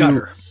private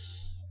gutter.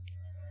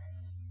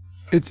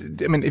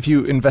 If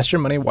you invest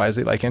your money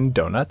wisely, like in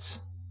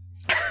donuts,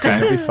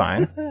 it'll be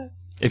fine.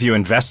 If you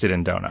invested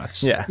in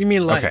donuts. Yeah. You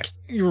mean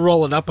you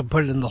roll it up and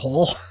put it in the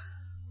hole?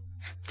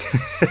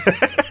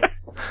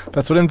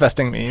 That's what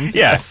investing means.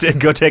 Yes.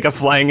 Go take a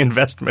flying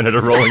investment at a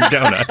rolling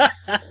donut.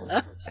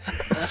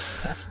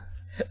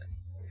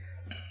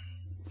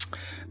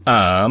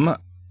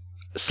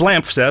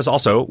 Slamp says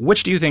also,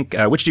 which do you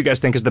guys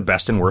think is the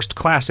best and worst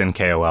class in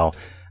KoL?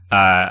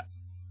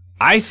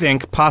 I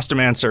think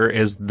Postomancer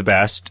is the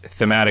best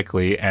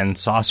thematically, and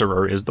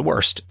Sorcerer is the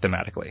worst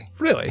thematically.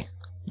 Really?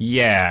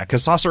 Yeah,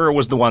 because Sorcerer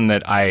was the one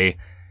that I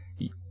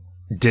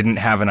didn't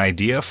have an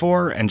idea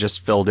for and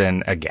just filled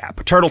in a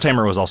gap. Turtle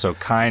Tamer was also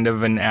kind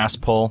of an ass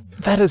pull.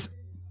 That is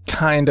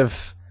kind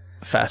of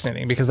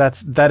fascinating because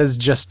that is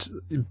just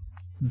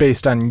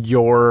based on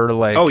your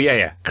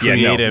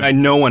creative.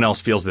 No one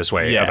else feels this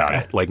way about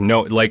it.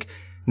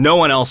 No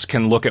one else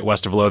can look at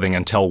West of Loathing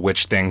and tell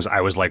which things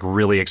I was like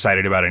really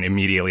excited about and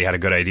immediately had a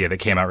good idea that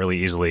came out really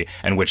easily,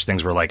 and which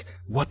things were like,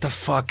 what the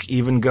fuck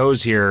even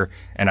goes here?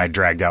 And I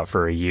dragged out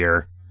for a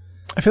year.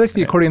 I feel like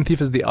the Accordion Thief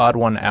is the odd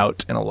one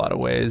out in a lot of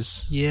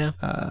ways. Yeah.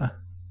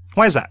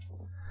 Why is that?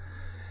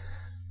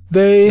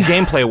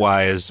 Gameplay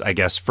wise, I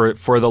guess, for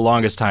the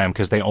longest time,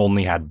 because they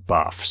only had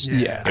buffs.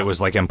 Yeah. It was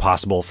like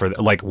impossible for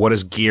what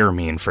does gear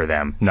mean for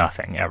them?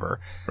 Nothing ever.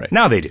 Right.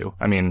 Now they do.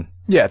 I mean,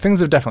 yeah, things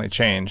have definitely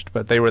changed,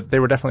 but they were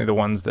definitely the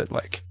ones that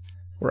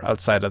were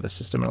outside of the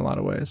system in a lot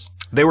of ways.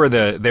 They were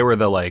the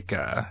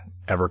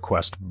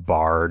EverQuest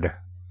Bard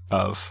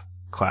of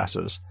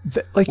classes,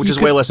 which is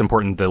way less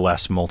important the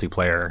less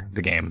multiplayer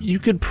the game. You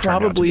could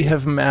probably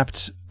have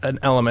mapped an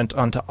element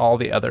onto all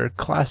the other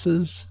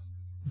classes,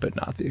 but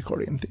not the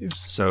Accordion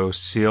Thieves. So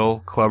Seal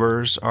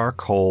Clubbers are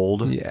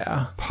cold.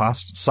 Yeah.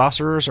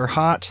 Sorcerers are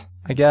hot,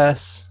 I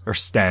guess. Or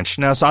stench.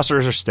 No,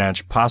 Sorcerers are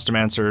stench.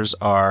 Postomancers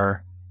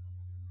are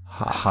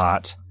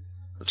hot.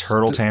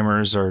 Turtle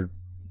Tamers are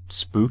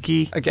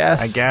spooky. I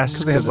guess.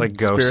 Because like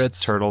ghost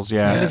spirits. Turtles,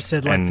 yeah. I would have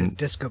said the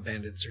Disco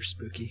Bandits are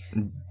spooky.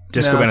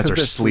 Disco Bandits are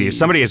sleaze.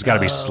 Somebody has got to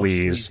be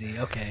sleaze. Sleazy.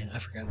 Okay, I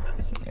forgot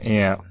about sleazy.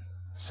 Yeah.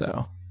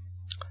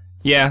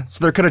 So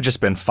there could have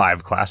just been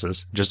 5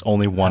 classes. Just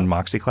only one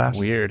Moxie class.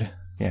 Weird.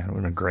 Yeah, it would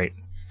have been great.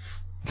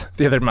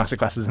 The other Moxie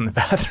class is in the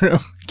bathroom.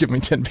 Give me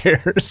 10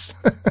 pairs.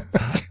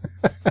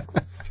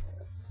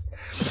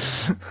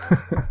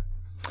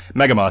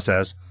 Megamaw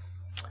says,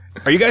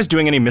 are you guys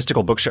doing any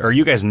mystical bookshelf? Are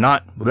you guys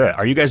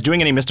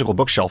doing any mystical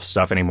bookshelf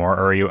stuff anymore?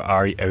 Or are you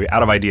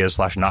out of ideas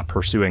 / not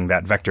pursuing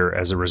that vector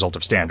as a result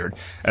of standard?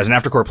 As an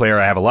aftercore player,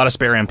 I have a lot of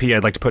spare MP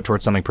I'd like to put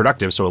towards something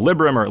productive, so a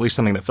Libram or at least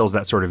something that fills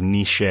that sort of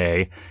niche.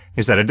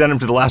 Is that addendum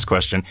to the last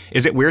question?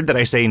 Is it weird that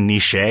I say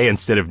niche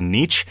instead of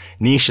niche?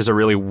 Niche is a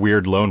really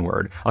weird loan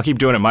word. I'll keep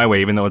doing it my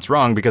way even though it's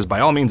wrong, because by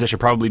all means I should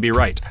probably be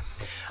right.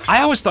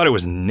 I always thought it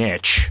was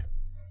niche.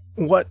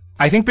 What?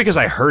 I think because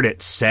I heard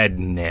it said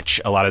niche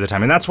a lot of the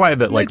time, and that's why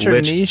lich.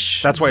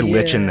 Niche. That's why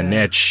lich in the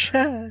niche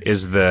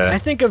is the. I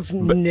think of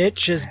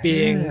niche as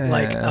being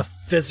like a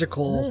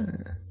physical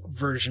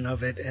version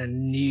of it,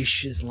 and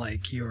niche is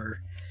like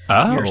your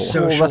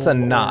social. Well, that's a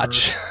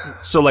notch.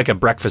 So like a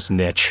breakfast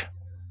niche.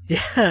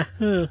 Yeah,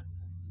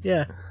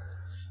 yeah.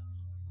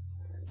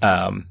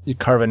 You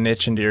carve a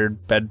niche into your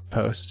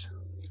bedpost.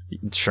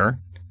 Sure,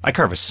 I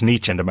carve a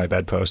sneech into my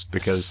bedpost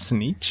because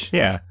sneech.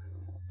 Yeah.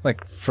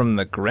 Like from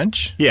the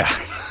Grinch? Yeah.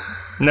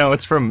 No,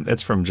 it's from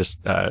just,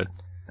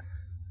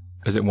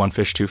 is it one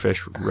fish, two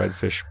fish, red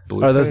fish,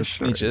 blue fish? Are those the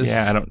sneeches?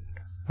 Yeah, I don't,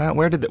 well,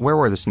 where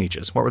were the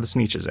sneeches? What were the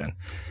sneeches in?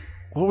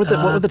 What were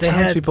the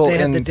townspeople they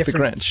had in the the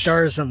different Grinch?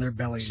 stars on their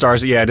bellies.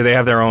 Stars, yeah, do they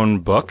have their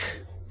own book?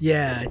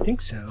 Yeah, I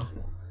think so.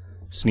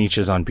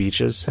 Sneeches on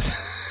beaches?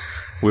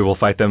 We will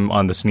fight them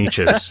on the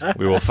sneeches.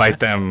 We will fight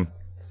them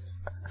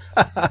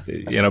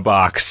in a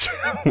box.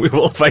 We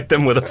will fight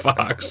them with a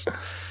fox.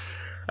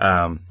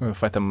 We'll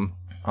fight them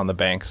on the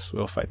banks.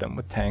 We'll fight them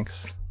with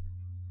tanks.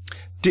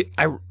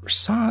 I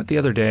saw the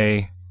other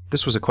day,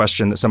 this was a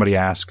question that somebody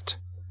asked,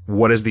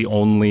 what is the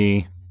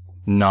only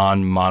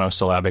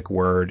non-monosyllabic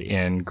word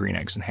in Green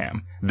Eggs and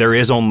Ham? There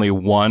is only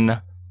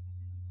one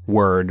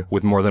word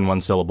with more than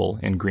one syllable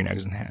in Green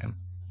Eggs and Ham.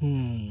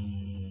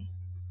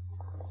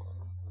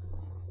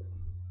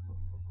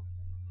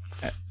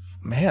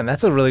 Man,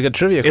 that's a really good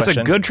trivia question. It's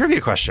a good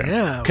trivia question.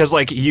 Yeah. Because,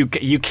 like, you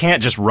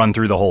can't just run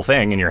through the whole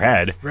thing in your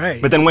head.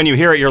 Right. But then when you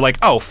hear it, you're like,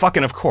 oh,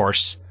 fucking of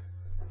course.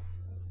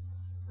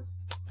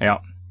 Yeah.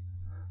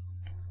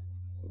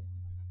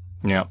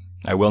 Yeah.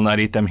 I will not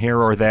eat them here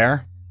or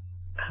there.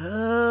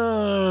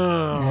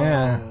 Oh.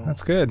 Yeah,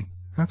 that's good.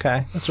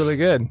 Okay, that's really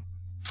good.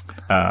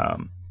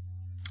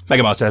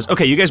 Megamouse says,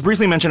 okay, you guys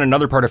briefly mentioned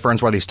another part of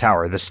Fernsworthy's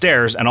tower, the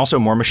stairs, and also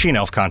more Machine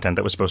Elf content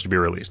that was supposed to be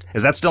released.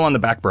 Is that still on the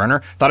back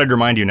burner? Thought I'd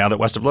remind you now that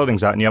West of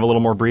Loathing's out and you have a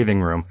little more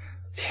breathing room.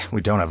 Yeah, we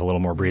don't have a little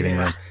more breathing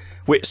room.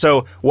 Wait,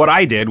 so what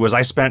I did was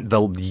I spent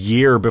the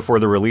year before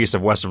the release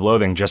of West of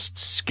Loathing just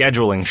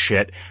scheduling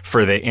shit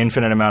for the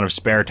infinite amount of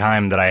spare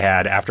time that I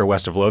had after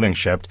West of Loathing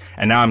shipped,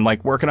 and now I'm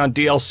like working on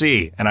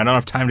DLC, and I don't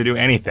have time to do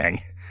anything.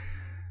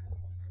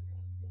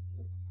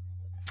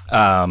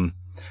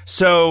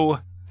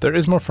 So... There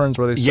is more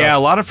Fernsworthy stuff. Yeah, a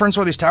lot of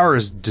Fernsworthy's tower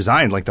is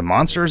designed. Like, the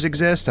monsters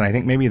exist, and I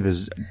think maybe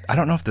I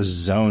don't know if the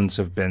zones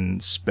have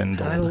been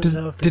spindled. I don't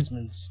know if it's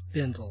been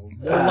spindled.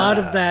 A lot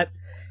of that...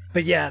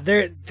 But yeah,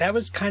 that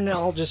was kind of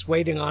all just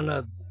waiting on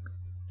a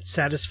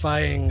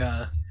satisfying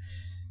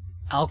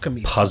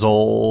alchemy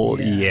puzzle.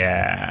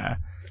 Yeah.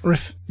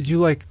 Riff, you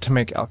like to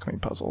make alchemy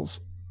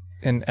puzzles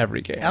in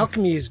every game.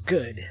 Alchemy is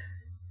good.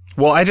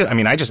 Well, I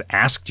just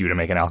asked you to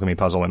make an alchemy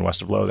puzzle in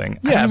West of Loathing.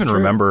 Yeah, I don't even true.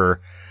 remember.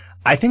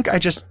 I think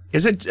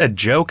is it a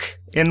joke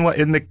in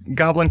the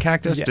Goblin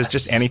Cactus? Yes. Does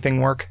just anything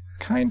work?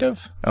 Kind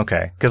of.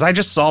 Okay, because I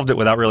just solved it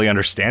without really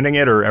understanding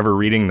it or ever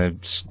reading the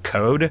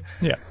code.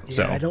 Yeah.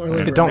 So I don't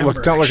really Don't look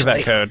at that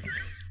actually. code.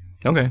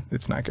 Okay.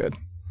 It's not good.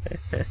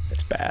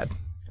 It's bad.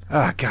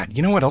 Oh, God.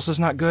 You know what else is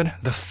not good?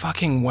 The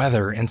fucking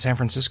weather in San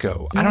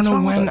Francisco. I don't what's know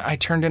wrong with when it? I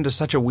turned into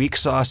such a weak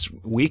sauce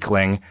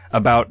weakling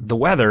about the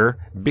weather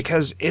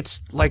because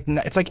it's like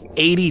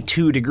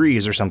 82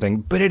 degrees or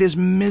something, but it is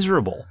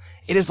miserable.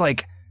 It is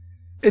like...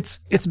 It's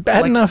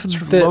bad like enough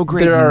sort of that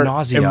low-grade there are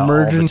nausea all the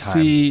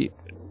emergency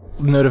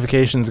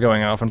notifications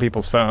going off on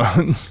people's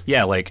phones.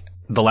 Yeah, like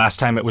the last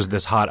time it was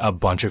this hot, a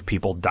bunch of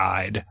people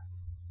died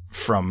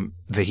from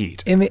the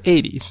heat. In the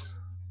 80s.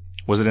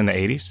 Was it in the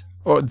 80s?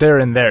 Or they're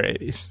in their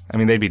 80s. I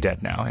mean, they'd be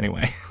dead now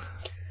anyway.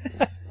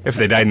 If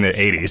they died in the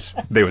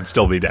 80s, they would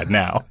still be dead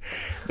now.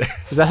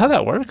 Is that how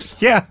that works?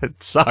 Yeah,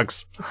 it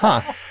sucks.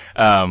 Huh.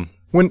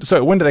 When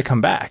do they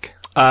come back?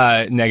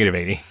 Negative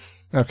 80.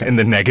 Okay. In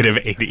the negative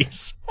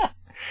 80s.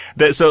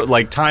 So,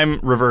 like, time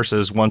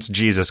reverses once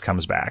Jesus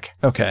comes back.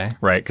 Okay.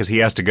 Right? Because he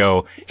has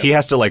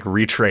to, like,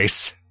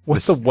 retrace.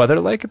 What's the weather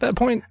like at that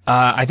point?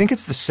 I think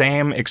it's the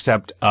same,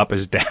 except up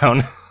is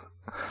down.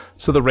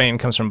 So the rain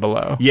comes from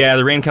below. Yeah,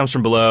 the rain comes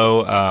from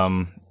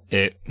below.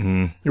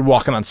 You're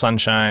walking on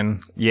sunshine.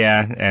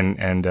 Yeah,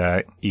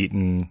 and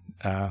eating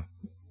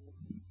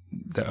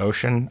the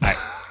ocean.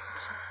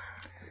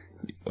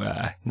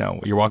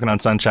 No, you're walking on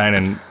sunshine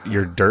and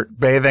you're dirt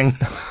bathing.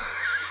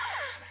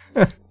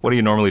 What do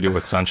you normally do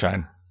with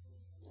sunshine?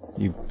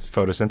 You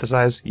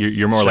photosynthesize?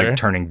 You're more Sure. like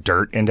turning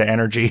dirt into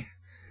energy.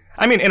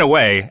 I mean, in a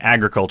way,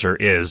 agriculture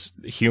is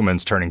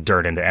humans turning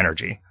dirt into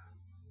energy.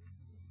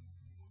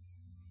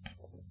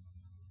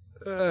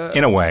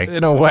 In a way.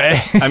 In a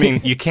way. I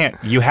mean,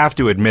 you have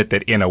to admit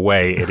that in a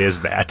way it is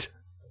that.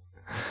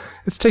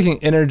 It's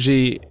taking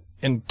energy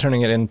in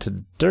turning it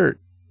into dirt,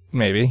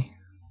 maybe.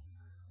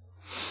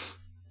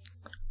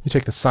 You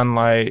take the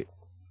sunlight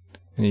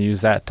and you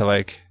use that to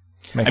like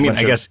make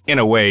I guess in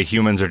a way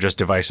humans are just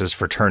devices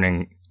for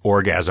turning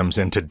orgasms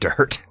into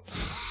dirt.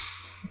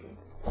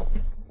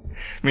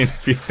 I mean,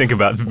 if you think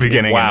about the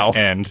beginning and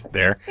end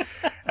there.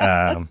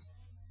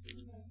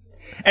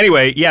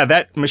 Anyway, yeah,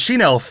 that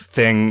machine elf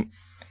thing,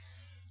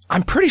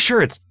 I'm pretty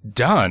sure it's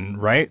done,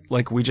 right?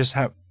 Like, we just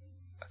have...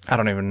 I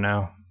don't even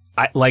know.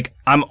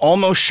 I'm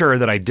almost sure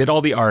that I did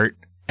all the art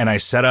and I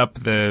set up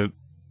the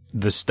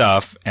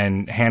stuff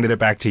and handed it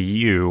back to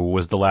you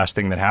was the last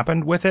thing that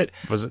happened with it.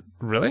 Was it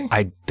really?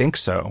 I think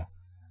so.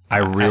 I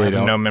really have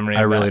don't. No memory.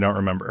 I really don't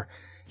remember.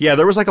 Yeah,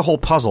 there was like a whole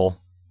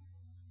puzzle.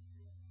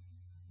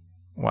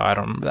 Wow, I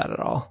don't remember that at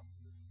all.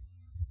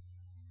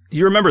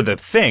 You remember the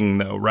thing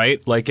though,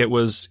 right? Like it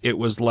was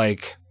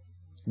like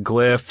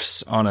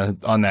glyphs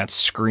on that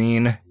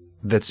screen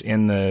that's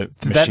in the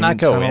Did machine that not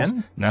go tunnels.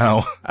 in?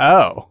 No.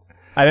 Oh,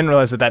 I didn't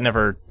realize that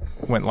never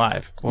went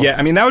live. Well, Yeah,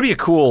 I mean that would be a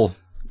cool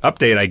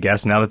update, I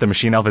guess. Now that the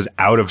machine elf is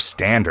out of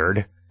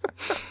standard,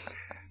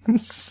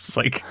 it's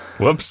like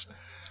whoops.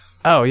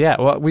 Oh yeah.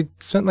 Well, we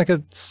spent like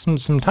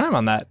some time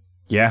on that.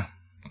 Yeah.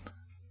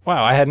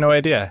 Wow, I had no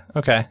idea.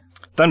 Okay.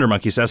 Thunder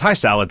Monkey says, "Hi,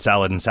 salad,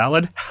 and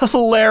salad.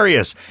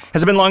 Hilarious.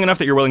 Has it been long enough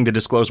that you're willing to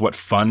disclose what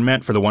fun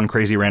meant for the one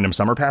crazy random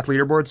summer path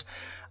leaderboards?"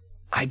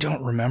 I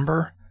don't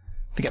remember.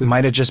 I think it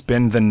might have just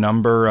been the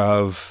number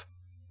of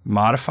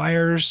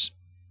modifiers.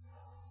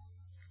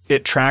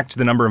 It tracked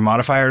the number of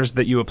modifiers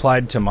that you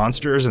applied to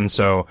monsters, and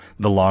so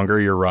the longer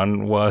your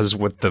run was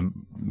with the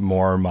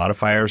more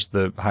modifiers,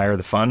 the higher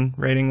the fun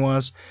rating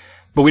was.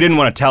 But we didn't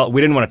want to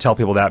tell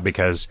people that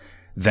because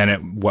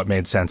then what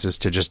made sense is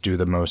to just do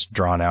the most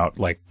drawn out,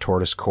 like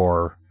tortoise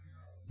core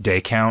day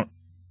count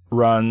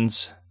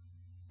runs.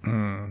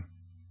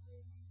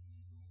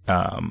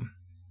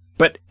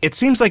 But it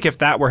seems like if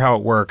that were how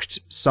it worked,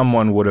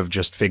 someone would have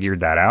just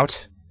figured that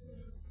out.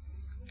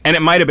 And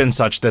it might have been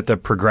such that the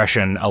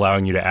progression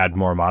allowing you to add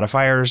more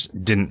modifiers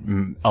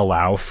didn't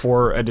allow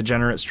for a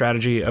degenerate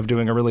strategy of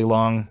doing a really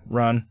long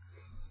run.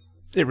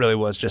 It really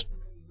was just,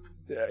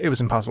 it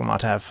was impossible not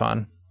to have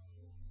fun.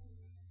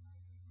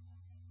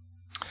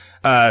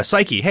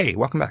 Psyche. Hey,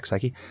 welcome back,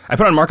 Psyche. I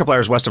put on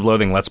Markiplier's West of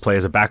Loathing Let's Play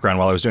as a background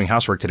while I was doing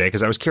housework today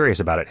because I was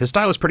curious about it. His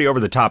style is pretty over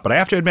the top, but I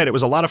have to admit it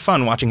was a lot of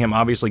fun watching him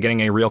obviously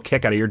getting a real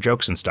kick out of your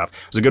jokes and stuff.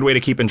 It was a good way to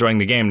keep enjoying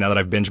the game now that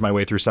I've binged my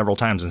way through several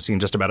times and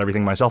seen just about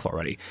everything myself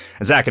already.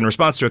 And Zach, in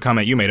response to a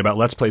comment you made about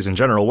Let's Plays in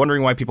general,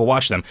 wondering why people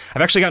watch them,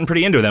 I've actually gotten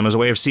pretty into them as a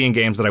way of seeing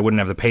games that I wouldn't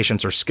have the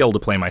patience or skill to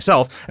play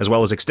myself, as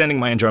well as extending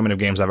my enjoyment of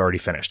games I've already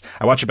finished.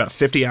 I watched about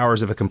 50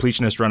 hours of a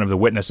completionist run of The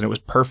Witness, and it was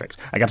perfect.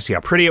 I got to see how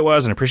pretty it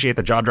was and appreciate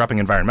the jaw-dropping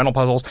environmental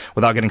puzzles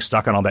without getting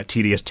stuck on all that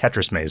tedious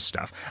Tetris maze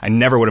stuff. I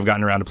never would have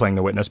gotten around to playing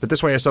The Witness, but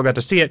this way I still got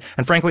to see it,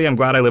 and frankly, I'm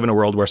glad I live in a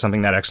world where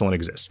something that excellent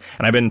exists.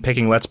 And I've been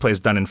picking Let's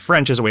Plays done in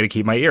French as a way to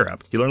keep my ear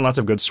up. You learn lots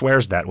of good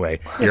swears that way.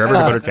 You're ever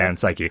devoted fan,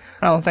 Psyche.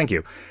 Oh, thank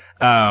you.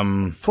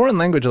 Foreign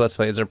language Let's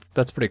Plays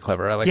that's pretty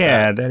clever. I like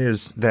that.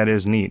 Yeah, that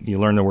is neat. You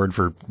learn the word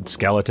for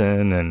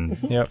skeleton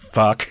and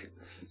fuck.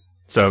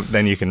 So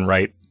then you can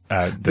write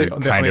the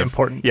kind of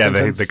important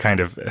the kind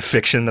of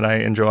fiction that I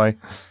enjoy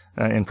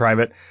in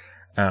private.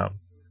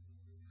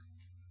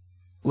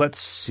 Let's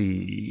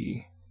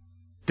see.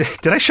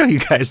 Did I show you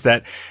guys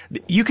that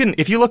you can,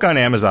 if you look on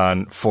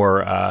Amazon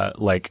for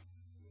like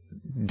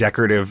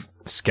decorative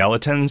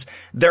skeletons,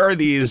 there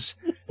is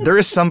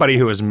somebody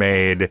who has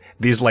made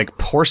these like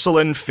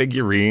porcelain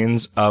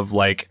figurines of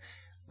like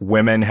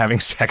women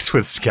having sex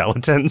with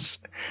skeletons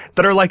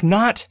that are like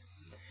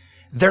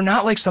they're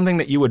not like something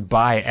that you would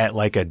buy at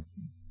like a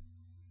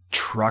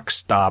truck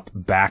stop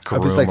back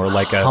room like or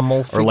like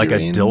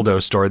a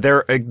dildo store.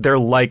 They're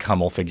like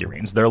Hummel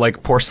figurines. They're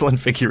like porcelain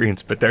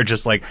figurines, but they're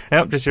just like,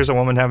 nope, just here's a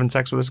woman having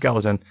sex with a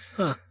skeleton.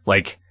 Huh.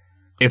 Like,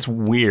 it's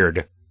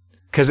weird.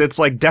 'Cause it's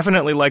like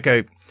definitely like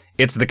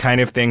it's the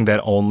kind of thing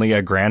that only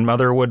a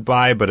grandmother would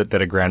buy, but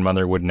that a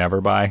grandmother would never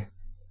buy.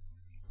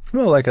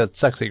 Well, like a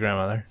sexy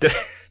grandmother.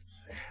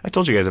 I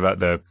told you guys about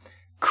the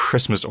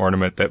Christmas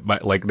ornament that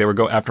they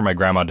were after my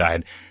grandma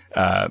died.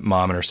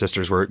 Mom and her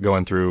sisters were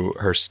going through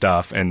her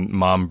stuff, and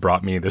Mom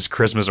brought me this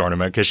Christmas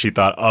ornament because she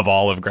thought of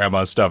all of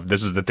Grandma's stuff,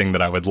 this is the thing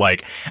that I would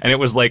like. And it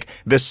was like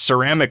this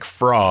ceramic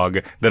frog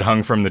that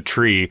hung from the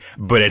tree,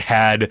 but it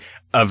had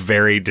a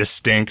very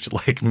distinct,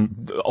 like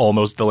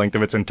almost the length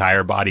of its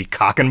entire body,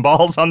 cock and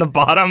balls on the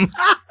bottom.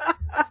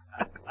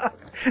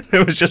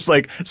 It was just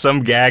like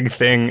some gag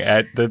thing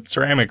at the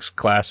ceramics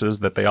classes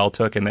that they all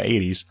took in the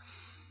 80s.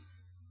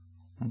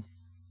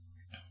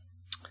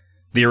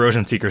 The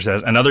Erosion Seeker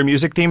says, another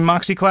music-themed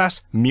Moxie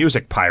class?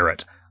 Music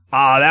Pirate.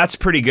 Ah, that's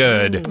pretty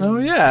good. Oh,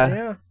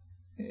 yeah.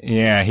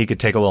 Yeah, he could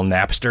take a little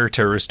Napster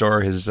to restore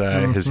his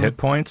hit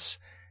points.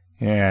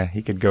 Yeah,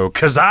 he could go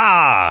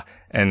Kazaa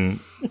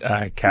and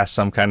cast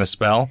some kind of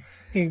spell.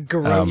 He could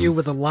garrote you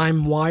with a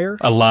lime wire.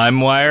 A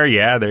lime wire,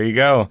 yeah, there you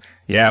go.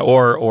 Yeah,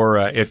 or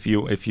if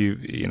you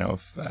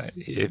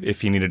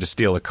needed to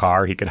steal a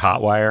car, he could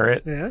hotwire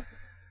it. Yeah.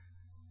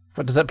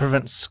 But does that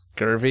prevent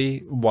scurvy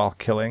while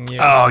killing you?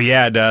 Oh,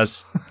 yeah, it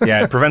does.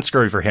 Yeah, it prevents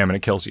scurvy for him and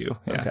it kills you.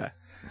 Yeah.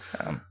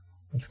 Okay.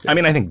 I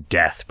mean, I think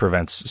death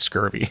prevents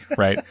scurvy,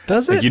 right?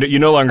 Does it? Like you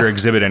no longer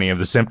exhibit any of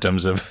the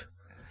symptoms of...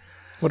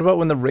 What about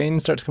when the rain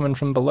starts coming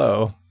from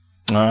below?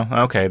 Oh,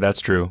 okay,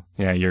 that's true.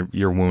 Yeah,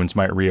 your wounds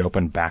might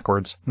reopen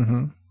backwards.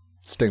 Mm-hmm.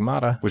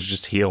 Stigmata. Which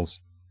just heals.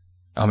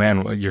 Oh,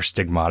 man, your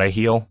stigmata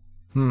heal?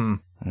 Fire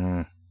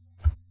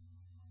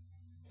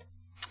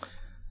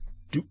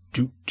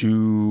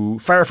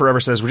Forever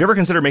says, would you ever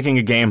consider making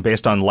a game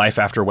based on life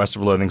after West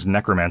of Loathing's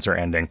Necromancer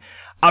ending?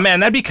 Oh, man,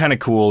 that'd be kind of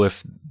cool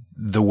if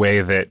the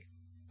way that...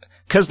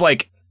 Because,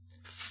 like,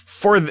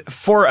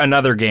 for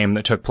another game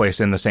that took place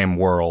in the same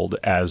world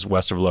as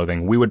West of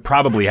Loathing, we would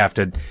probably have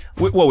to...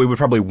 Well, we would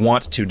probably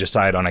want to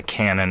decide on a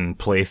canon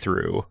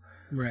playthrough.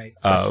 Right.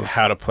 Of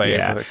how to play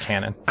it with a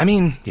canon. I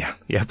mean,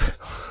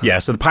 yeah,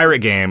 so the pirate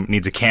game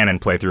needs a canon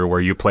playthrough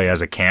where you play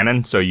as a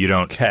canon, so you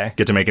don't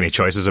get to make any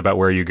choices about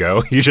where you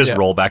go. You just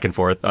roll back and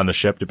forth on the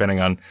ship depending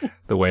on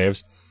the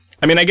waves.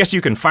 I mean, I guess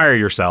you can fire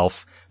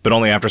yourself, but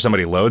only after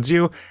somebody loads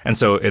you, and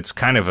so it's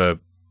kind of a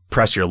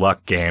press your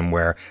luck game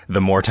where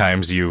the more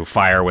times you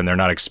fire when they're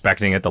not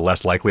expecting it, the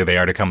less likely they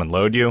are to come and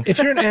load you. If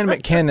you're an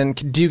animate cannon,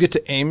 do you get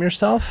to aim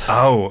yourself?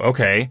 Oh,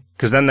 okay.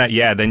 Because then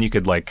then you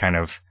could like kind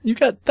of... You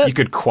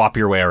could quap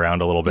your way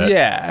around a little bit.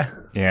 Yeah.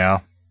 Yeah.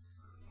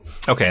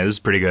 Okay, this is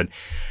pretty good.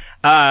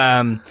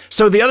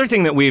 So the other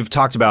thing that we've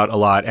talked about a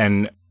lot,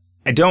 and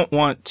I don't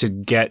want to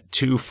get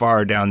too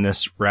far down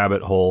this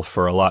rabbit hole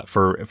for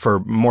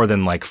more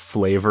than like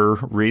flavor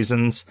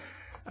reasons,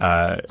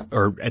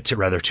 or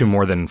to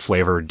more than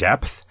flavor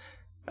depth.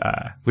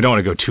 We don't want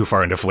to go too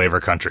far into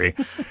flavor country.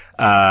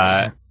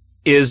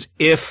 Is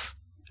if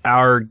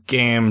our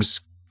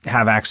games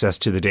have access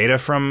to the data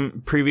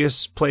from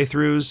previous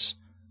playthroughs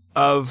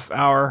of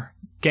our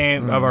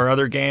game, of our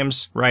other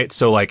games, right?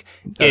 So like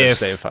if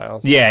save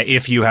files. Yeah,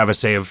 if you have a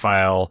save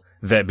file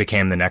that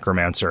became the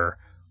Necromancer,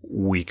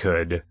 we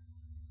could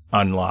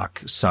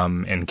unlock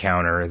some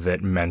encounter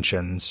that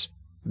mentions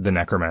the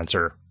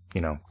Necromancer,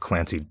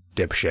 Clancy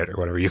dipshit or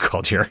whatever you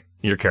called your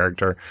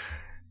character.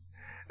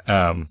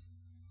 Oh,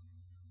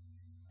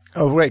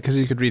 right, because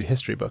you could read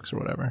history books or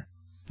whatever.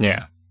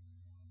 Yeah.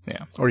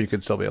 Yeah. Or you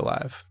could still be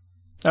alive.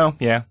 Oh,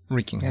 yeah.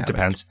 Wreaking havoc.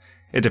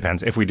 It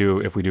depends. If we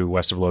do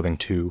West of Loathing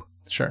 2.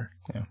 Sure.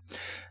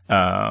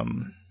 Yeah.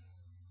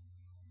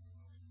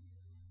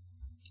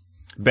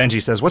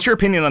 Benji says, what's your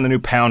opinion on the new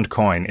pound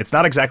coin? It's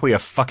not exactly a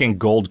fucking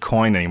gold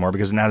coin anymore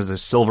because it has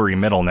this silvery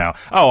middle now.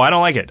 Oh, I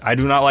don't like it. I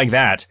do not like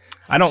that.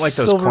 I don't like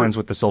those coins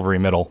with the silvery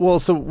middle. Well,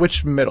 so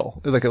which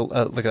middle? Like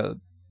a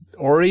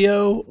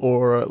Oreo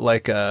or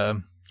like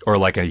a... Or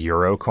like a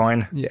euro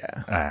coin?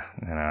 Yeah. I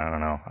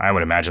don't know. I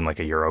would imagine like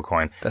a euro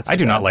coin. I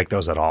do bad. not like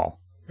those at all.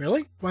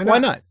 Really? Why not? Why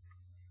not?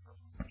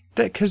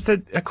 Because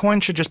a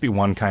coin should just be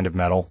one kind of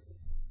metal.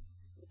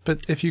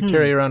 But if you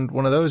carry around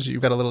one of those,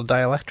 you've got a little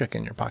dielectric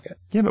in your pocket.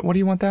 Yeah, but what do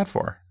you want that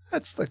for?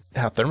 That's like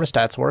how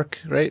thermostats work,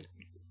 right?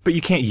 But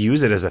you can't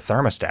use it as a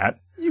thermostat.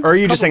 Or are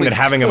you just saying that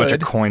having a bunch of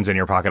coins in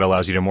your pocket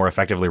allows you to more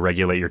effectively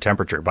regulate your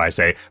temperature by,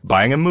 say,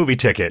 buying a movie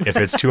ticket if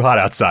it's too hot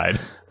outside?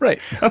 Right.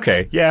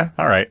 Okay, yeah,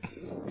 all right.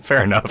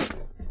 Fair enough.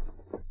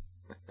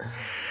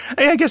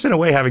 I guess in a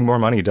way, having more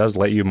money does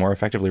let you more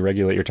effectively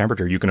regulate your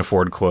temperature. You can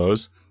afford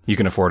clothes. You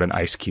can afford an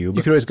ice cube.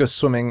 You could always go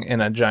swimming in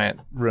a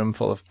giant room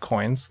full of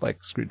coins,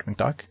 like Scrooge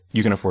McDuck.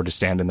 You can afford to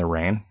stand in the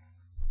rain.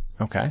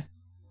 Okay.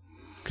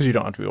 Because you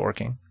don't have to be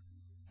working.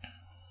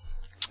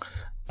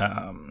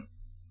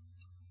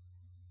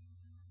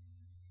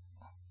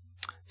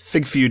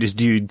 Fig Feud is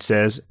Dude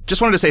says,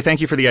 just wanted to say thank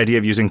you for the idea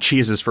of using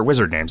cheeses for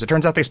wizard names. It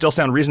turns out they still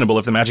sound reasonable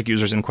if the magic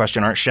users in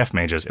question aren't chef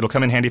mages. It'll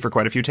come in handy for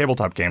quite a few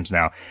tabletop games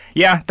now.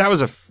 Yeah, that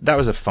was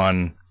a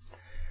fun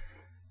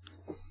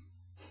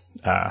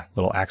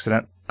little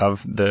accident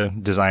of the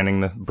designing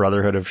the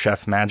Brotherhood of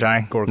Chef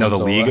Magi. Gorgonzola. No,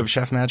 the League of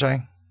Chef Magi.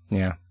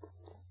 Yeah.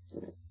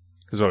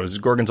 Because what was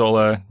it?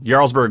 Gorgonzola.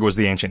 Jarlsberg was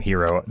the ancient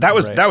hero. That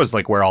was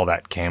like where all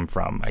that came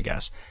from, I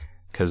guess.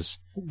 Because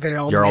they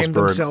all named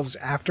themselves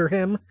after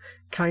him,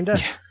 kind of.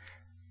 Yeah.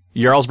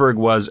 Jarlsberg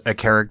was a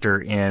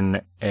character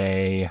in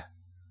a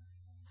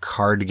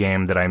card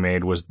game that I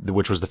made,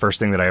 which was the first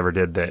thing that I ever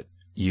did that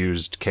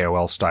used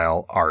KoL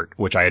style art,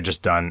 which I had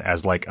just done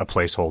as like a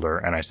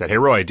placeholder. And I said, "Hey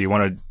Roy, do you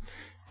want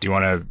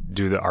to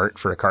do the art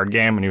for a card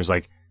game?" And he was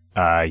like,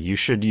 "You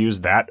should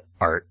use that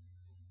art.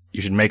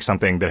 You should make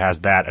something that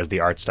has that as the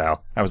art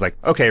style." I was like,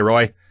 "Okay,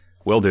 Roy,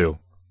 will do."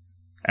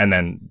 And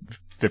then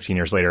 15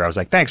 years later, I was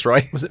like, "Thanks,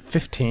 Roy." Was it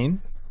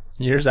 15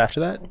 years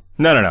after that?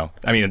 No.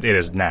 I mean, it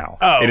is now.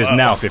 It is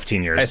now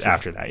 15 years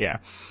after that, yeah.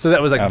 So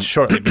that was like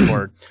shortly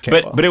before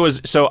KoL. But it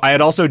was, so I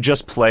had also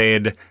just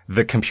played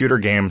the computer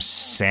game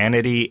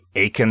Sanity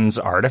Aiken's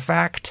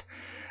Artifact,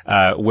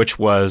 it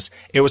was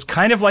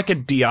kind of like a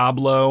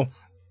Diablo,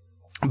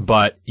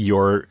 but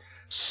your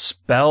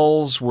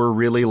spells were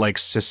really like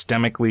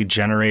systemically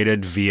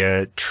generated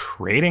via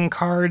trading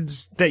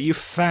cards that you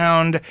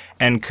found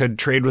and could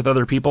trade with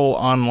other people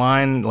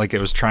online. Like it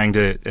was trying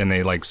to, and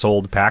they like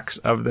sold packs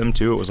of them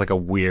too. It was like a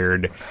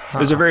weird, it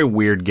was a very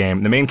weird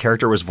game. The main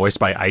character was voiced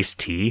by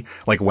Ice-T,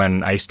 like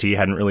when Ice-T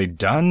hadn't really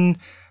done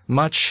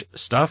much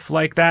stuff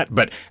like that.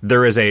 But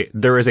there is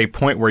a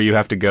point where you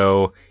have to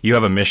go, you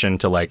have a mission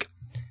to like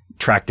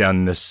track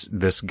down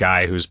this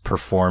guy who's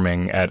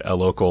performing at a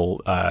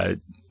local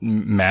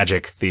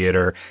magic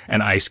theater,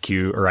 and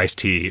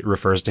Ice-T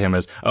refers to him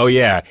as, oh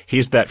yeah,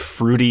 he's that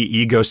fruity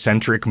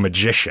egocentric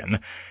magician.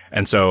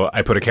 And so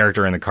I put a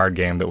character in the card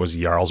game that was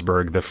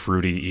Jarlsberg, the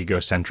fruity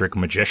egocentric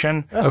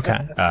magician.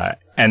 Okay.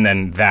 And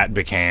then that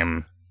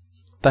became...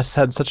 That's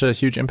had such a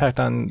huge impact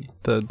on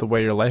the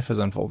way your life has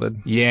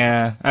unfolded.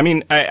 Yeah. I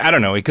mean, I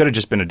don't know. He could have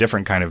just been a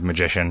different kind of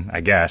magician,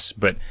 I guess.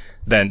 But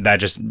then that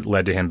just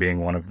led to him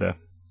being one of the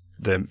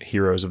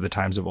heroes of the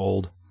times of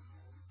old.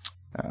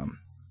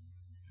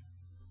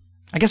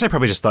 I guess I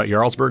probably just thought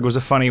Jarlsberg was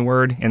a funny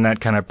word in that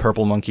kind of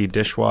purple monkey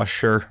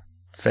dishwasher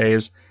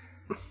phase.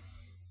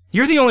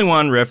 You're the only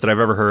one, Riff, that I've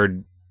ever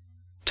heard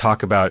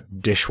talk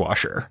about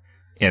dishwasher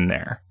in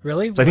there.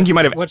 Really? So I think you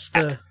might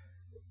have...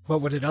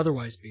 What would it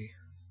otherwise be?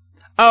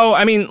 Oh,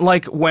 I mean,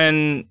 like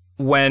when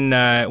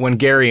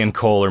Gary and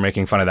KoL are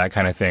making fun of that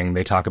kind of thing,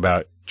 they talk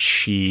about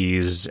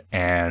cheese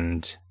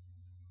and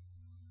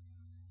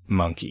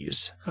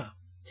monkeys. Huh.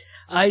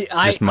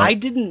 I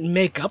didn't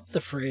make up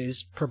the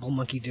phrase purple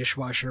monkey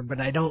dishwasher,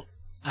 but I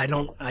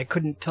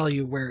couldn't tell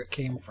you where it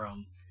came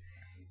from.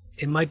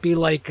 It might be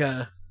like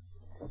a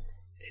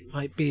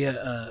TV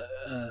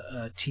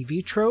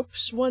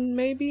tropes one,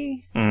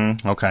 maybe?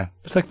 Okay.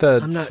 It's like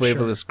the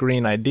flavorless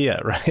green idea,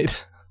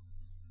 right?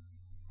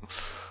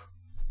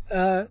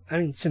 I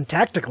mean,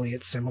 syntactically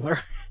it's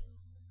similar.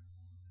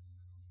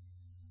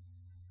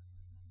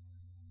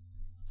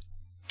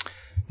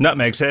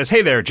 Nutmeg says,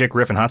 hey there, Jick,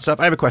 Riff, and Hot Stuff.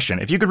 I have a question.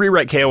 If you could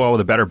rewrite KoL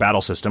with a better battle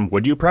system,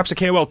 would you? Perhaps a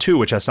KoL 2,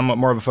 which has somewhat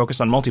more of a focus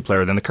on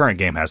multiplayer than the current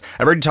game has.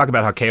 I've heard you talk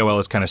about how KoL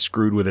is kind of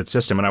screwed with its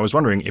system, and I was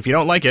wondering, if you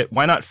don't like it,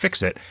 why not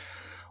fix it?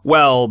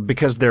 Well,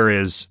 because there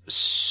is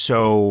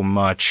so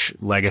much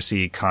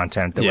legacy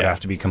content that would have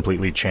to be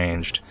completely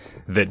changed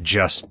that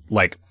just,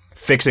 like,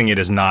 fixing it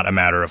is not a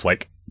matter of,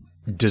 like,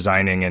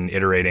 designing and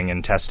iterating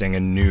and testing a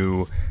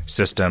new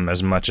system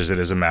as much as it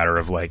is a matter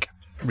of, like,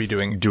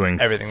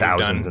 doing everything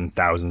thousands and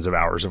thousands of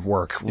hours of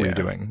work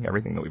redoing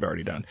everything that we've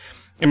already done.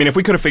 I mean, if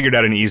we could have figured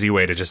out an easy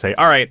way to just say,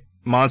 all right,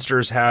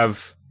 monsters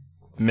have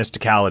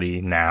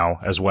mysticality now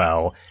as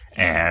well,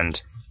 and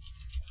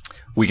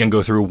we can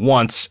go through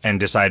once and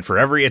decide for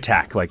every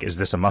attack, like, is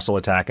this a muscle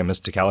attack, a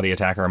mysticality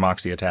attack, or a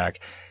moxie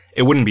attack?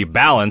 It wouldn't be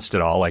balanced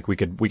at all. Like, we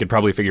could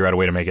probably figure out a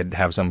way to make it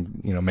have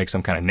some, make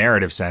some kind of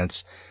narrative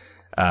sense.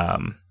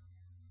 And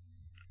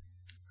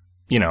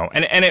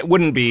it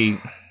wouldn't be,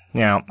 I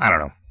don't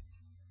know.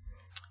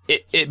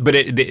 But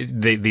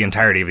the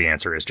entirety of the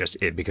answer is just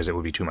it, because it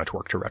would be too much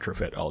work to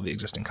retrofit all of the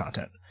existing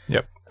content.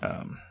 Yep.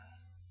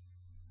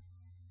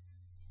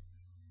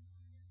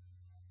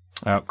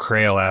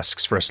 Krail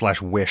asks for a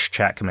 /wish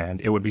chat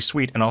command. It would be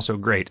sweet and also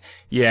great.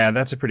 Yeah,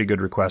 that's a pretty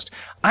good request.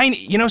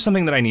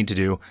 Something that I need to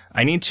do?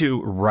 I need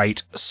to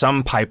write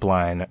some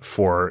pipeline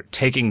for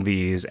taking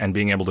these and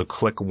being able to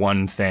click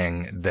one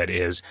thing that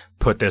is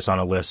put this on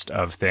a list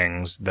of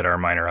things that are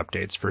minor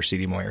updates for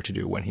CD Moyer to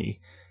do when he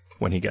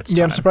gets time.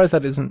 Yeah, I'm surprised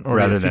that isn't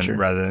already a feature.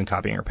 Rather than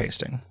copying or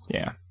pasting.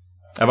 Yeah.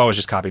 I've always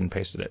just copied and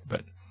pasted it,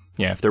 but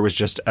yeah, if there was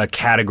just a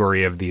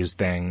category of these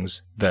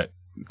things that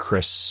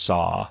Chris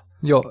saw.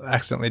 You'll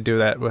accidentally do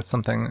that with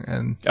something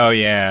and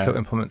he'll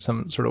implement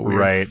some sort of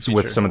weird feature.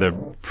 With some of the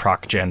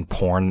proc gen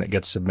porn that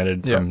gets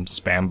submitted from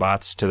spam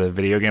bots to the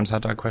video games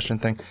hot dog question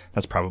thing.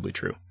 That's probably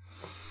true.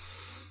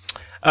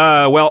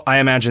 Well, I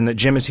imagine that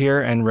Jim is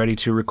here and ready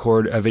to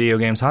record a video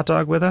games hot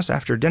dog with us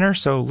after dinner,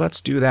 so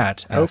let's do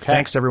that. Okay.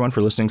 Thanks, everyone,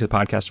 for listening to the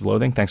Podcast of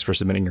Loathing. Thanks for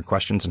submitting your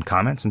questions and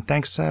comments, and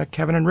thanks,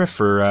 Kevin and Riff,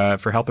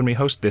 for helping me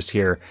host this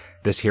here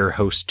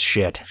host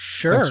shit.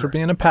 Sure. Thanks for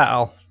being a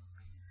pal.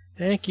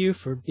 Thank you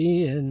for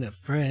being a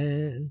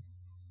friend.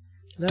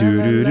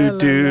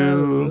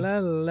 Do.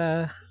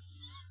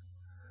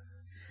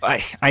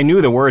 I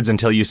knew the words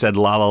until you said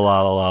la la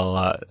la la la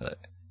la.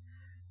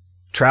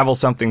 Travel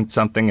something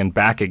something and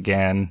back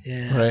again.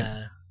 Yeah.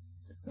 Right.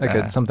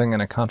 Like something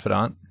in a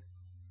confidant.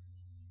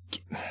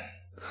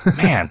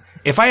 Man,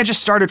 if I had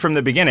just started from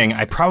the beginning,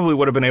 I probably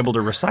would have been able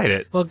to recite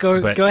it. Well, go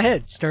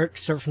ahead. Start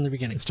from the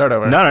beginning. Start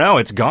over. No.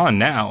 It's gone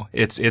now.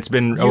 It's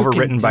been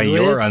overwritten by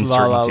your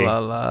uncertainty. La,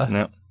 la, la.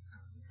 No.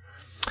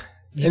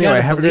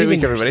 Anyway, have a great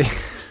week, everybody.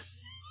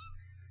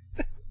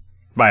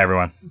 Bye,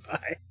 everyone.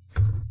 Bye.